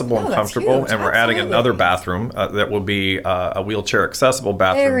accessible and comfortable. Huge. And we're adding another bathroom that will be a wheelchair accessible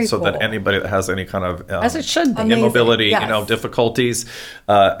bathroom, so that anybody that has any kind of as it should be. Immobility, you know, difficulties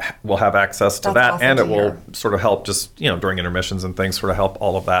will have access to that, awesome, and it will sort of help just, you know, during intermissions and things, sort of help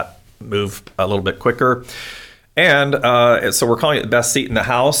all of that move a little bit quicker. And so we're calling it the best seat in the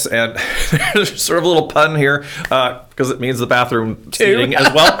house, and there's sort of a little pun here because it means the bathroom seating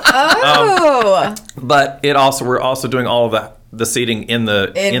as well. But we're also doing all of the seating in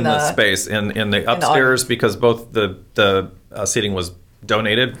the space in the upstairs, because both the seating was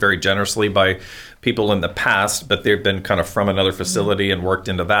donated very generously by people in the past, but they've been kind of from another facility and worked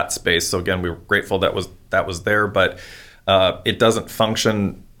into that space. So again, we were grateful that was there, but it doesn't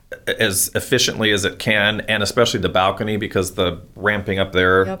function as efficiently as it can, and especially the balcony, because the ramping up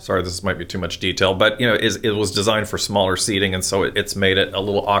there, sorry, this might be too much detail, but you know, it was designed for smaller seating, and so it's made it a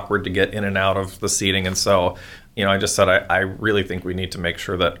little awkward to get in and out of the seating. And so, you know, I just said I really think we need to make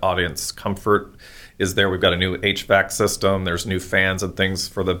sure that audience comfort is there. We've got a new HVAC system, there's new fans and things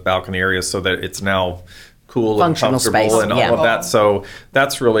for the balcony area, so that it's now cool functional and comfortable space, and all of that. So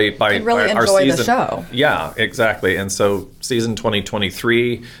that's really by our season. The show. Yeah, exactly. And so season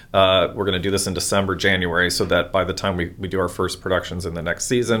 2023, we're going to do this in December, January, so that by the time we do our first productions in the next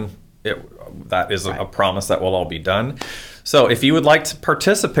season, that is a promise that will all be done. So if you would like to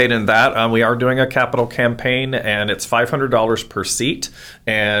participate in that, we are doing a capital campaign, and it's $500 per seat,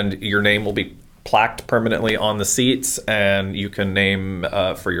 and your name will be plaqued permanently on the seats, and you can name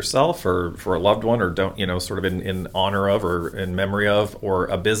for yourself or for a loved one, or don't, sort of in honor of or in memory of, or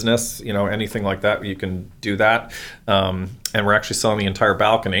a business, anything like that. You can do that. And we're actually selling the entire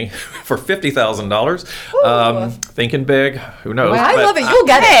balcony for $50,000. Thinking big, who knows? Well, I love it. You'll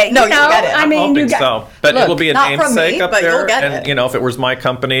get it. No, you'll get it. I mean, you so. But look, it will be a not from namesake me, up but there. you'll get and it. if it was my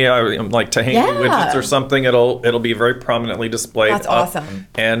company, like Tahani Widgets or something, it'll be very prominently displayed. That's awesome.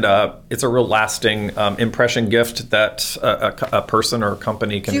 And it's a real lasting impression gift that a person or a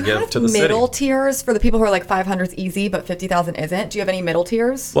company can give to the city. Do you have middle tiers for the people who are like 500's easy, but 50,000 isn't? Do you have any middle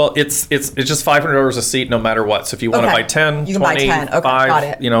tiers? Well, it's just $500 a seat no matter what. So if you want to buy 10, you can 20, buy 10. Okay, 5, got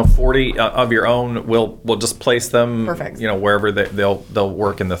it. 40 of your own, we'll just place them, Perfect. Wherever they'll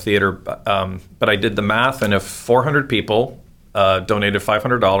work in the theater. But I did the math, and if 400 people donated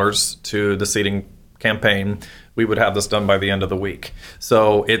 $500 to the seating campaign, we would have this done by the end of the week.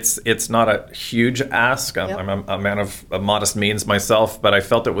 So it's not a huge ask. I'm a man of modest means myself, but I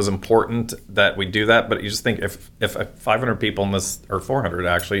felt it was important that we do that. But you just think if 500 people in this, or 400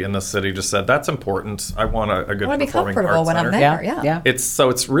 actually, in this city just said, that's important, I want a good performing arts when center. I'm there. Yeah.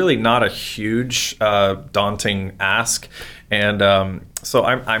 It's really not a huge daunting ask. And so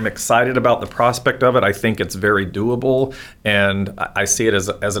I'm excited about the prospect of it. I think it's very doable, and I see it as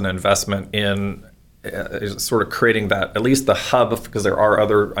an investment in sort of creating that, at least the hub, because there are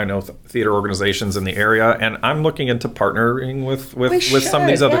other, I know, theater organizations in the area, and I'm looking into partnering with some of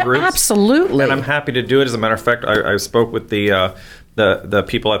these other groups. Absolutely. And I'm happy to do it. As a matter of fact, I spoke with the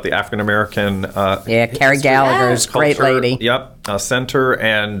people at the African American Carrie Gallagher's great lady. Center,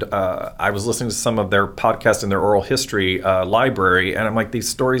 and I was listening to some of their podcasts in their oral history library, and I'm like, these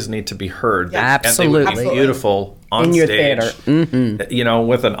stories need to be heard. Absolutely. And they would be beautiful on in your stage, theater. Mm-hmm.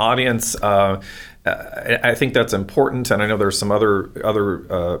 With an audience. I think that's important, and I know there's some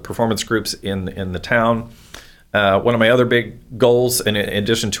other performance groups in the town. One of my other big goals, in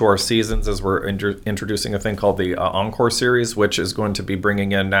addition to our seasons, is we're introducing a thing called the Encore Series, which is going to be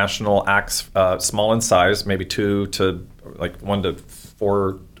bringing in national acts, small in size, maybe 2 to like 1 to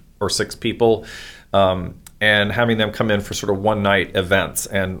 4 or 6 people, and having them come in for sort of one-night events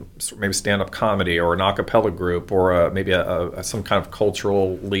and maybe stand-up comedy or an a cappella group or maybe some kind of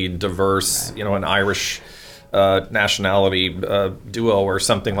culturally diverse, an Irish nationality duo or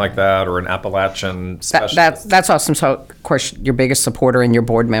something like that, or an Appalachian specialist. That's awesome. So, of course, your biggest supporter and your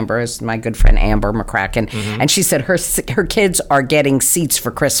board member is my good friend Amber McCracken, and she said her kids are getting seats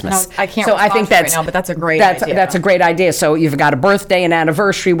for Christmas. No, I can't. So I think that's right now, but that's a great idea. That's a great idea. So you've got a birthday and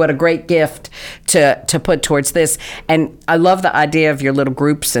anniversary. What a great gift to put towards this. And I love the idea of your little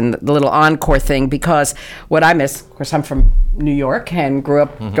groups and the little encore thing, because what I miss, of course, I'm from New York and grew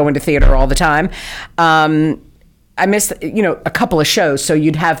up going to theater all the time. I missed, a couple of shows. So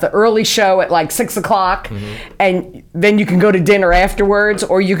you'd have the early show at like 6 o'clock, and then you can go to dinner afterwards,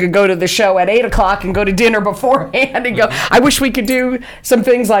 or you could go to the show at 8 o'clock and go to dinner beforehand and go. I wish we could do some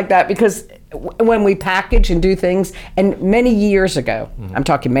things like that, because when we package and do things, and many years ago, I'm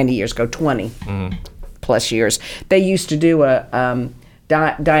talking many years ago, 20 plus years, they used to do a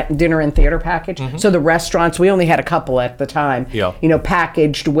dinner and theater package. So the restaurants, we only had a couple at the time,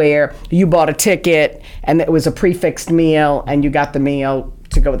 packaged, where you bought a ticket and it was a prefixed meal, and you got the meal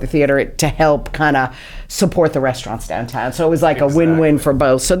to go with the theater to help kind of support the restaurants downtown. So it was like a win-win for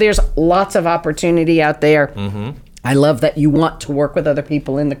both. So there's lots of opportunity out there. I love that you want to work with other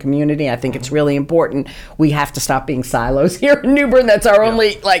people in the community. I think it's really important. We have to stop being silos here in New Bern. That's our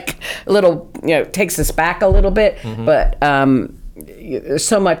only little, takes us back a little bit. But there's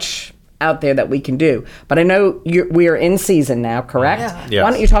so much out there that we can do. But I know we are in season now, correct? Yes. Why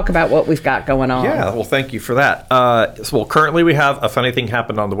don't you talk about what we've got going on? Yeah, well, thank you for that. Currently we have a funny thing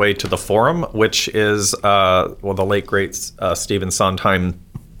happened on the way to the Forum, which is, the late, great Stephen Sondheim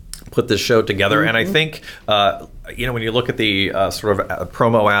put this show together. And I think, when you look at the sort of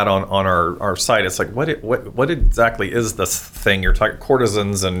promo ad on our site, it's like, what exactly is this thing? You're talking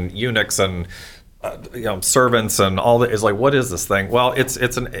courtesans and eunuchs and servants and all that. Is like, what is this thing? Well, it's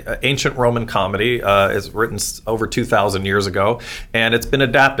an ancient Roman comedy. It's written over 2,000 years ago, and it's been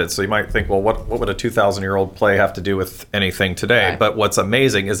adapted. So you might think, well, what would a 2,000-year-old play have to do with anything today? Right. But what's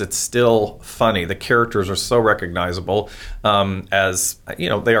amazing is it's still funny. The characters are so recognizable, as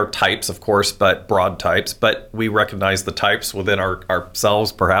they are types, of course, but broad types. But we recognize the types within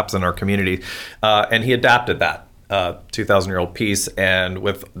ourselves, perhaps in our community, and he adapted that. 2,000-year-old piece, and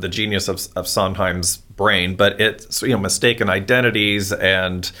with the genius of Sondheim's brain. But it's mistaken identities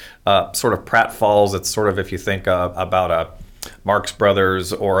and sort of pratfalls. It's sort of, if you think about a Marx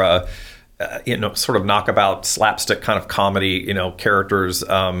Brothers or a sort of knockabout slapstick kind of comedy, characters,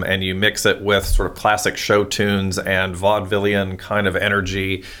 and you mix it with sort of classic show tunes and vaudevillian kind of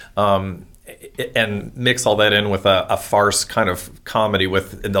energy, and mix all that in with a farce kind of comedy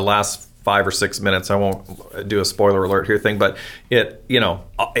with, in the last 5 or 6 minutes, I won't do a spoiler alert here thing, but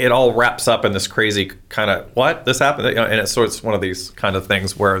it all wraps up in this crazy kind of, what? This happened? And it's one of these kind of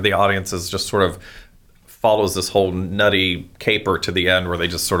things where the audience is just sort of follows this whole nutty caper to the end, where they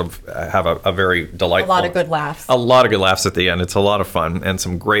just sort of have a very delightful... A lot of good laughs. A lot of good laughs at the end. It's a lot of fun, and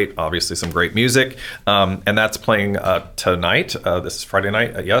obviously some great music. And that's playing tonight. This is Friday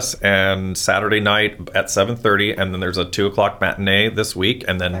night, yes, and Saturday night at 7:30, and then there's a 2 o'clock matinee this week,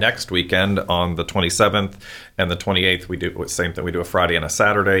 and then next weekend on the 27th and the 28th, we do the same thing. We do a Friday and a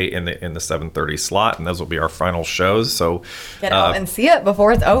Saturday in the 7:30 slot, and those will be our final shows. So get out and see it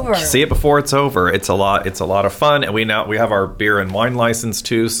before it's over. See it before it's over. It's a lot of fun, and we have our beer and wine license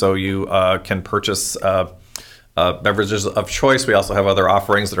too, so you can purchase beverages of choice. We also have other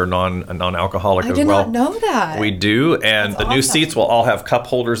offerings that are non-alcoholic as well. I did not know that. We do, and the new seats will all have cup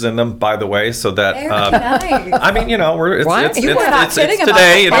holders in them, by the way, so that nice. I mean, it's kidding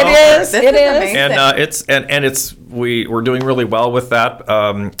today. It is. And it's we're doing really well with that,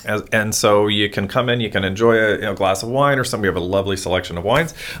 and so you can come in, you can enjoy a glass of wine or something. We have a lovely selection of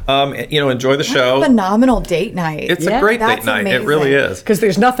wines. Enjoy the show. Phenomenal date night. It's a great date night. Amazing. It really is. Because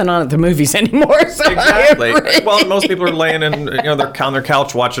there's nothing on at the movies anymore. So exactly. Well, most people are laying in, they're on their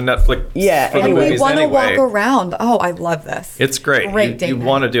couch watching Netflix. Yeah, and we want to anyway. walk around. Oh, I love this. It's great. Great date you night.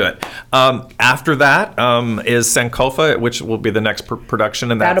 want to do it. After that is Sankofa, which will be the next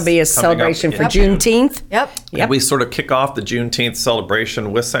production, and that'll be a celebration for Juneteenth. Yep. And we sort of kick off the Juneteenth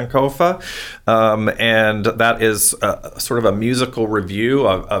celebration with Sankofa, and that is sort of a musical review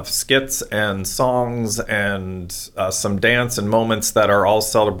of skits and songs and some dance and moments that are all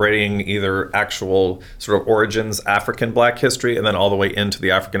celebrating either actual sort of origins, African Black history, and then all the way into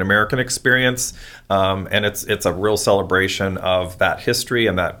the African American experience. And it's a real celebration of that history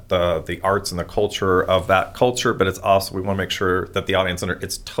and that the arts and the culture of that culture. But it's also, we want to make sure that the audience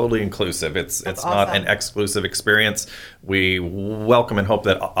it's totally inclusive. It's awesome. Not an exclusive experience. We welcome and hope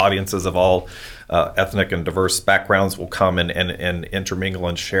that audiences of all ethnic and diverse backgrounds will come and intermingle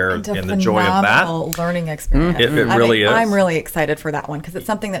and share in the joy of that. Learning experience. It really is. I'm really excited for that one because it's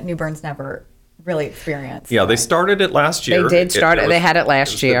something that New Bern's never really experienced. Yeah, they started it last year. They did start it. They had it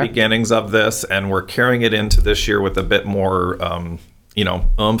last year. The beginnings of this, and we're carrying it into this year with a bit more,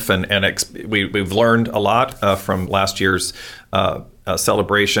 oomph, and we've learned a lot from last year's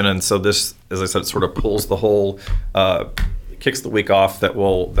celebration, and so this, as I said, sort of pulls the whole. Kicks the week off that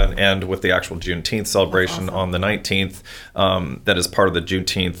will then end with the actual Juneteenth celebration on the 19th. That is part of the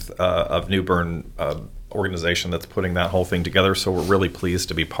Juneteenth of New Bern organization that's putting that whole thing together. So we're really pleased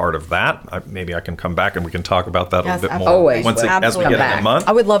to be part of that. Maybe I can come back and we can talk about that a little bit more always. as we get in the month.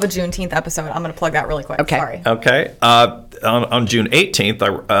 I would love a Juneteenth episode. I'm going to plug that really quick. Okay. Sorry. Okay. On June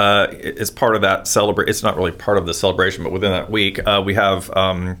 18th, is part of that celebration. It's not really part of the celebration, but within that week, we have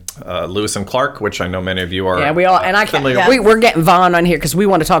Lewis and Clark, which I know many of you are. Yeah, we all and I familiar. We're getting Vaughn on here because we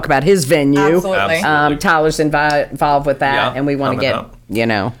want to talk about his venue. Absolutely. Tyler's involved with that, and we want to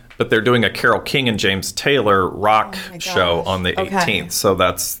get But they're doing a Carole King and James Taylor rock show on the 18th. So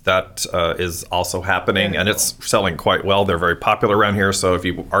that is also happening, and it's selling quite well. They're very popular around here. So if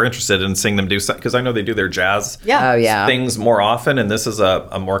you are interested in seeing them do something, because I know they do their jazz things more often, and this is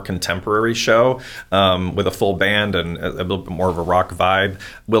a more contemporary show with a full band and a little bit more of a rock vibe.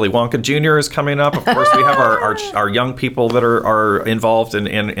 Willy Wonka Jr. is coming up. Of course, we have our young people that are involved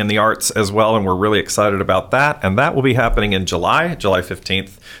in the arts as well, and we're really excited about that. And that will be happening in July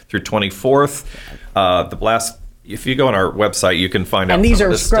 15th through 24th. If you go on our website, you can find out. And these are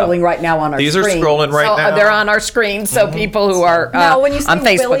scrolling right now on our screen. These are scrolling right now. They're on our screen, so people who are now, when you on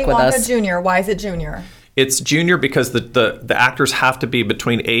say Facebook Willy with Wonka us. Jr., why is it Junior? It's junior because the actors have to be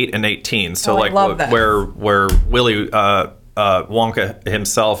between 8 and 18. So I love that. where Willy Wonka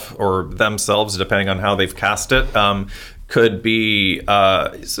himself or themselves, depending on how they've cast it, could be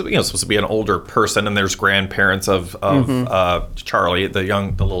supposed to be an older person, and there's grandparents of Charlie, the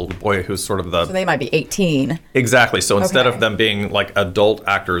little boy who's sort of the. So they might be 18. Exactly. So instead of them being like adult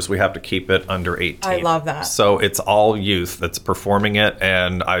actors, we have to keep it under 18. I love that. So it's all youth that's performing it,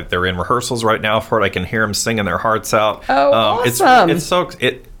 and they're in rehearsals right now for it. I can hear them singing their hearts out. Oh, awesome!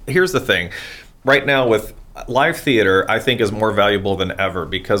 Here's the thing, right now with live theater, I think is more valuable than ever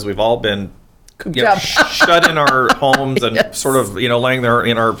because we've all been shut in our homes and sort of, laying there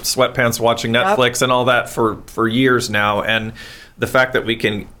in our sweatpants watching Netflix and all that for years now. And the fact that we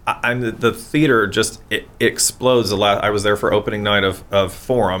can, the theater just it explodes. I was there for opening night of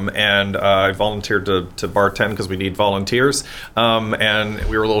Forum, and I volunteered to bartend because we need volunteers. And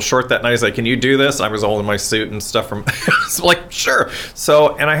we were a little short that night. He's like, "Can you do this?" I was all in my suit and stuff. So like, sure.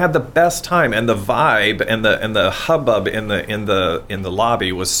 So, and I had the best time, and the vibe and the hubbub in the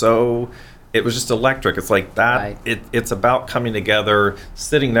lobby was so. It was just electric. It's like that. Right. It's about coming together,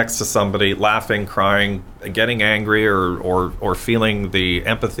 sitting next to somebody, laughing, crying, getting angry, or feeling the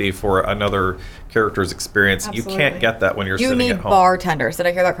empathy for another character's experience. Absolutely. You can't get that when you're sitting at home. You need bartenders. Did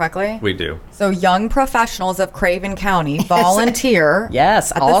I hear that correctly? We do. So young professionals of Craven County volunteer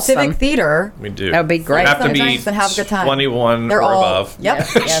yes, at awesome. the Civic Theater. We do. That would be great. You have to be and have a good time. 21 they're or all, above. Yep.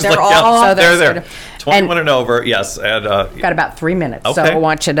 Yes. They're all. So they're there. Sort of, 21 and over, yes. And got about 3 minutes. Okay. So I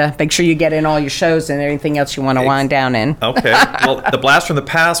want you to make sure you get in all your shows and anything else you want to wind down in. Okay. Well, the Blast from the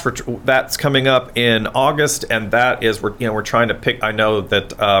Past, that's coming up in August, and that is we're trying to pick. I know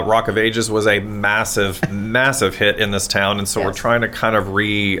that Rock of Ages was a massive hit in this town, and so we're trying to kind of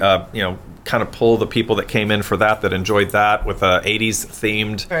kind of pull the people that came in for that enjoyed that with a 80s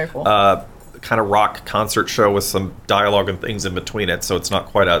themed. Very cool. Kind of rock concert show with some dialogue and things in between it, so it's not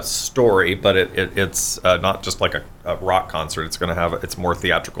quite a story, but it's not just like a rock concert. It's going to have it's more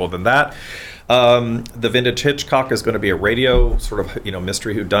theatrical than that. The Vintage Hitchcock is going to be a radio sort of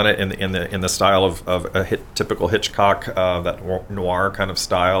mystery whodunit in the style of a typical Hitchcock, that noir kind of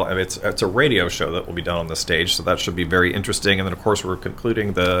style. I mean, it's a radio show that will be done on the stage, so that should be very interesting. And then of course we're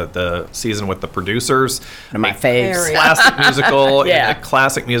concluding the season with The Producers, one of my faves, classic musical, in a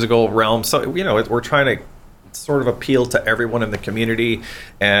classic musical realm. So we're trying to sort of appeal to everyone in the community,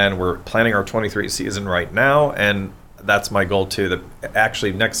 and we're planning our 23 season right now, and that's my goal too. That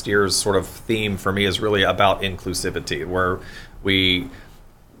actually next year's sort of theme for me is really about inclusivity, where we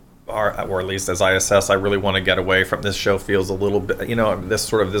are, or at least as I assess, I really want to get away from this show. Feels a little bit,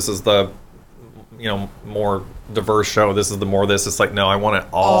 this is the more diverse show. This is the more this. It's like, no, I want it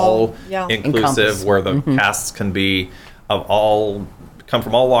all inclusive, where the casts can be come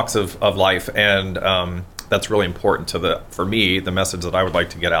from all walks of life, and that's really important for me. The message that I would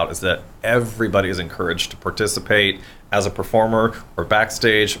like to get out is that everybody is encouraged to participate as a performer or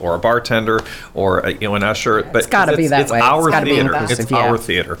backstage or a bartender or an usher. But it's got to be that way. Our it's theater. It's our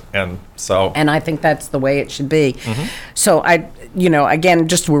theater, and I think that's the way it should be. So again,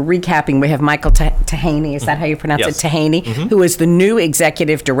 just we're recapping. We have Michael Tahaney. Is that how you pronounce it? Tahaney, who is the new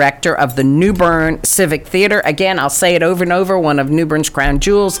executive director of the New Bern Civic Theater. Again, I'll say it over and over. One of New Bern's crown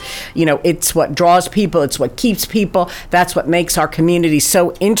jewels. It's what draws people. It's what keeps people. That's what makes our community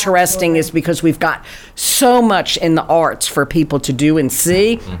so interesting. Is because we've got so much in the arts for people to do and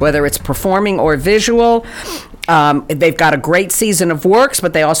see, whether it's performing or visual. They've got a great season of works,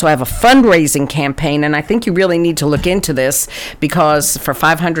 but they also have a fundraising campaign, and I think you really need to look into this, because for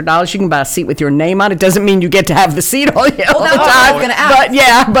 $500 you can buy a seat with your name on it. Doesn't mean you get to have the seat all the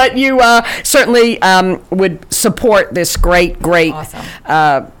time, but you certainly would support this great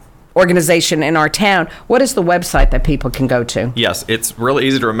awesome. Organization in our town. What is the website that people can go to? Yes, it's really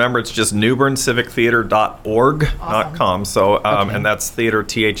easy to remember. It's just newberncivictheater.org.com. So, and that's theater,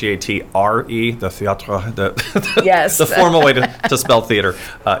 Theatre, the theatre, yes, the formal way to spell theater.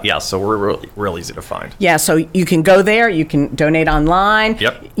 So we're real easy to find. Yeah, so you can go there. You can donate online.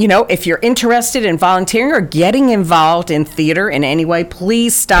 Yep. If you're interested in volunteering or getting involved in theater in any way,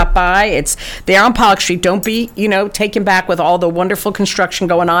 please stop by. It's there on Pollock Street. Don't be, taken back with all the wonderful construction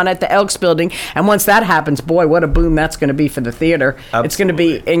going on at the Elks Building, and once that happens, boy, what a boom that's going to be for the theater. Absolutely. It's going to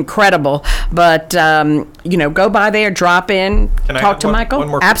be incredible. But go by there, drop in, talk to Michael. One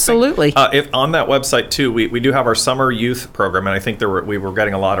more absolutely. If on that website too, we do have our summer youth program, and I think we were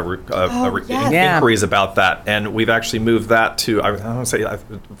getting a lot of inquiries about that, and we've actually moved that to I don't want to say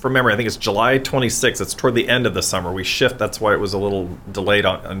from memory, I think it's July 26th. It's toward the end of the summer. We shift. That's why it was a little delayed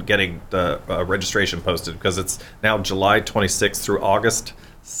on getting the registration posted, because it's now July 26th through August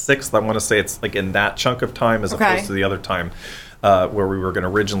 6th. I want to say it's like in that chunk of time as opposed to the other time where we were going to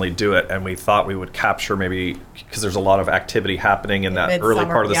originally do it, and we thought we would capture maybe because there's a lot of activity happening in that early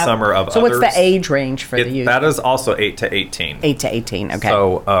part of the summer of so others. What's the age range for the youth? That is also 8 to 18. 8 to 18, okay.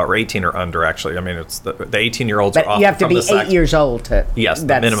 So, or 18 or under, actually. I mean, it's the 18-year-olds are off. You have to be 8 years old to... Yes,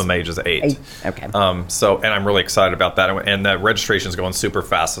 the minimum age is 8. Okay. And I'm really excited about that. And the registration is going super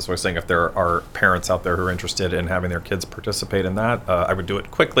fast. That's what I was saying. If there are parents out there who are interested in having their kids participate in that, I would do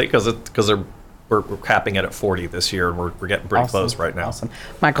it quickly because they're we're capping it at 40 this year, and we're getting pretty close right now. Awesome.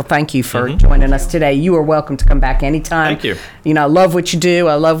 Michael, thank you for joining us today. You are welcome to come back anytime. Thank you. You know, I love what you do.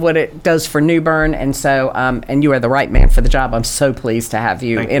 I love what it does for New Bern, and so and you are the right man for the job. I'm so pleased to have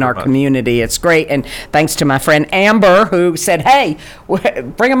you in our community. It's great, and thanks to my friend Amber, who said, "Hey,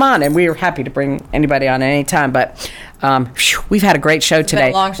 bring them on," and we are happy to bring anybody on anytime. But we've had a great show today.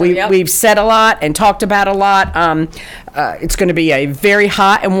 Been a long show, We've said a lot and talked about a lot. It's going to be a very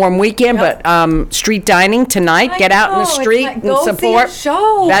hot and warm weekend, but street dining tonight. Get out in the street and support. See a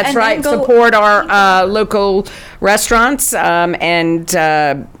show. That's right. Support our local restaurants. And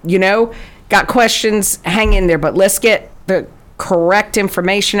you know, got questions, hang in there. But let's get the correct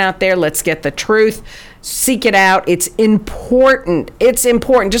information out there. Let's get the truth. Seek it out. It's important. It's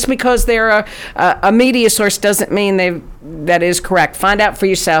important. Just because they're a media source doesn't mean that is correct. Find out for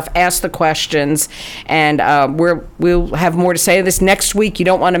yourself. Ask the questions, and we'll have more to say this next week. You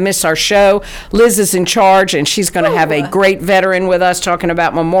don't want to miss our show. Liz is in charge, and she's going to have a great veteran with us talking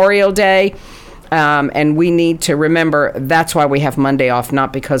about Memorial Day. And we need to remember that's why we have Monday off,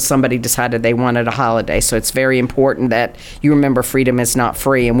 not because somebody decided they wanted a holiday. So it's very important that you remember freedom is not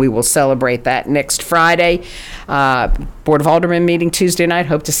free, and we will celebrate that next Friday. Board of Aldermen meeting Tuesday night.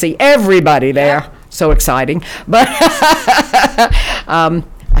 Hope to see everybody there. Yeah. So exciting. But I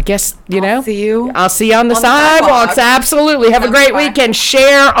guess, I'll see you on the sidewalks. Absolutely. Have a great weekend.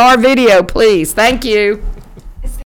 Share our video, please. Thank you.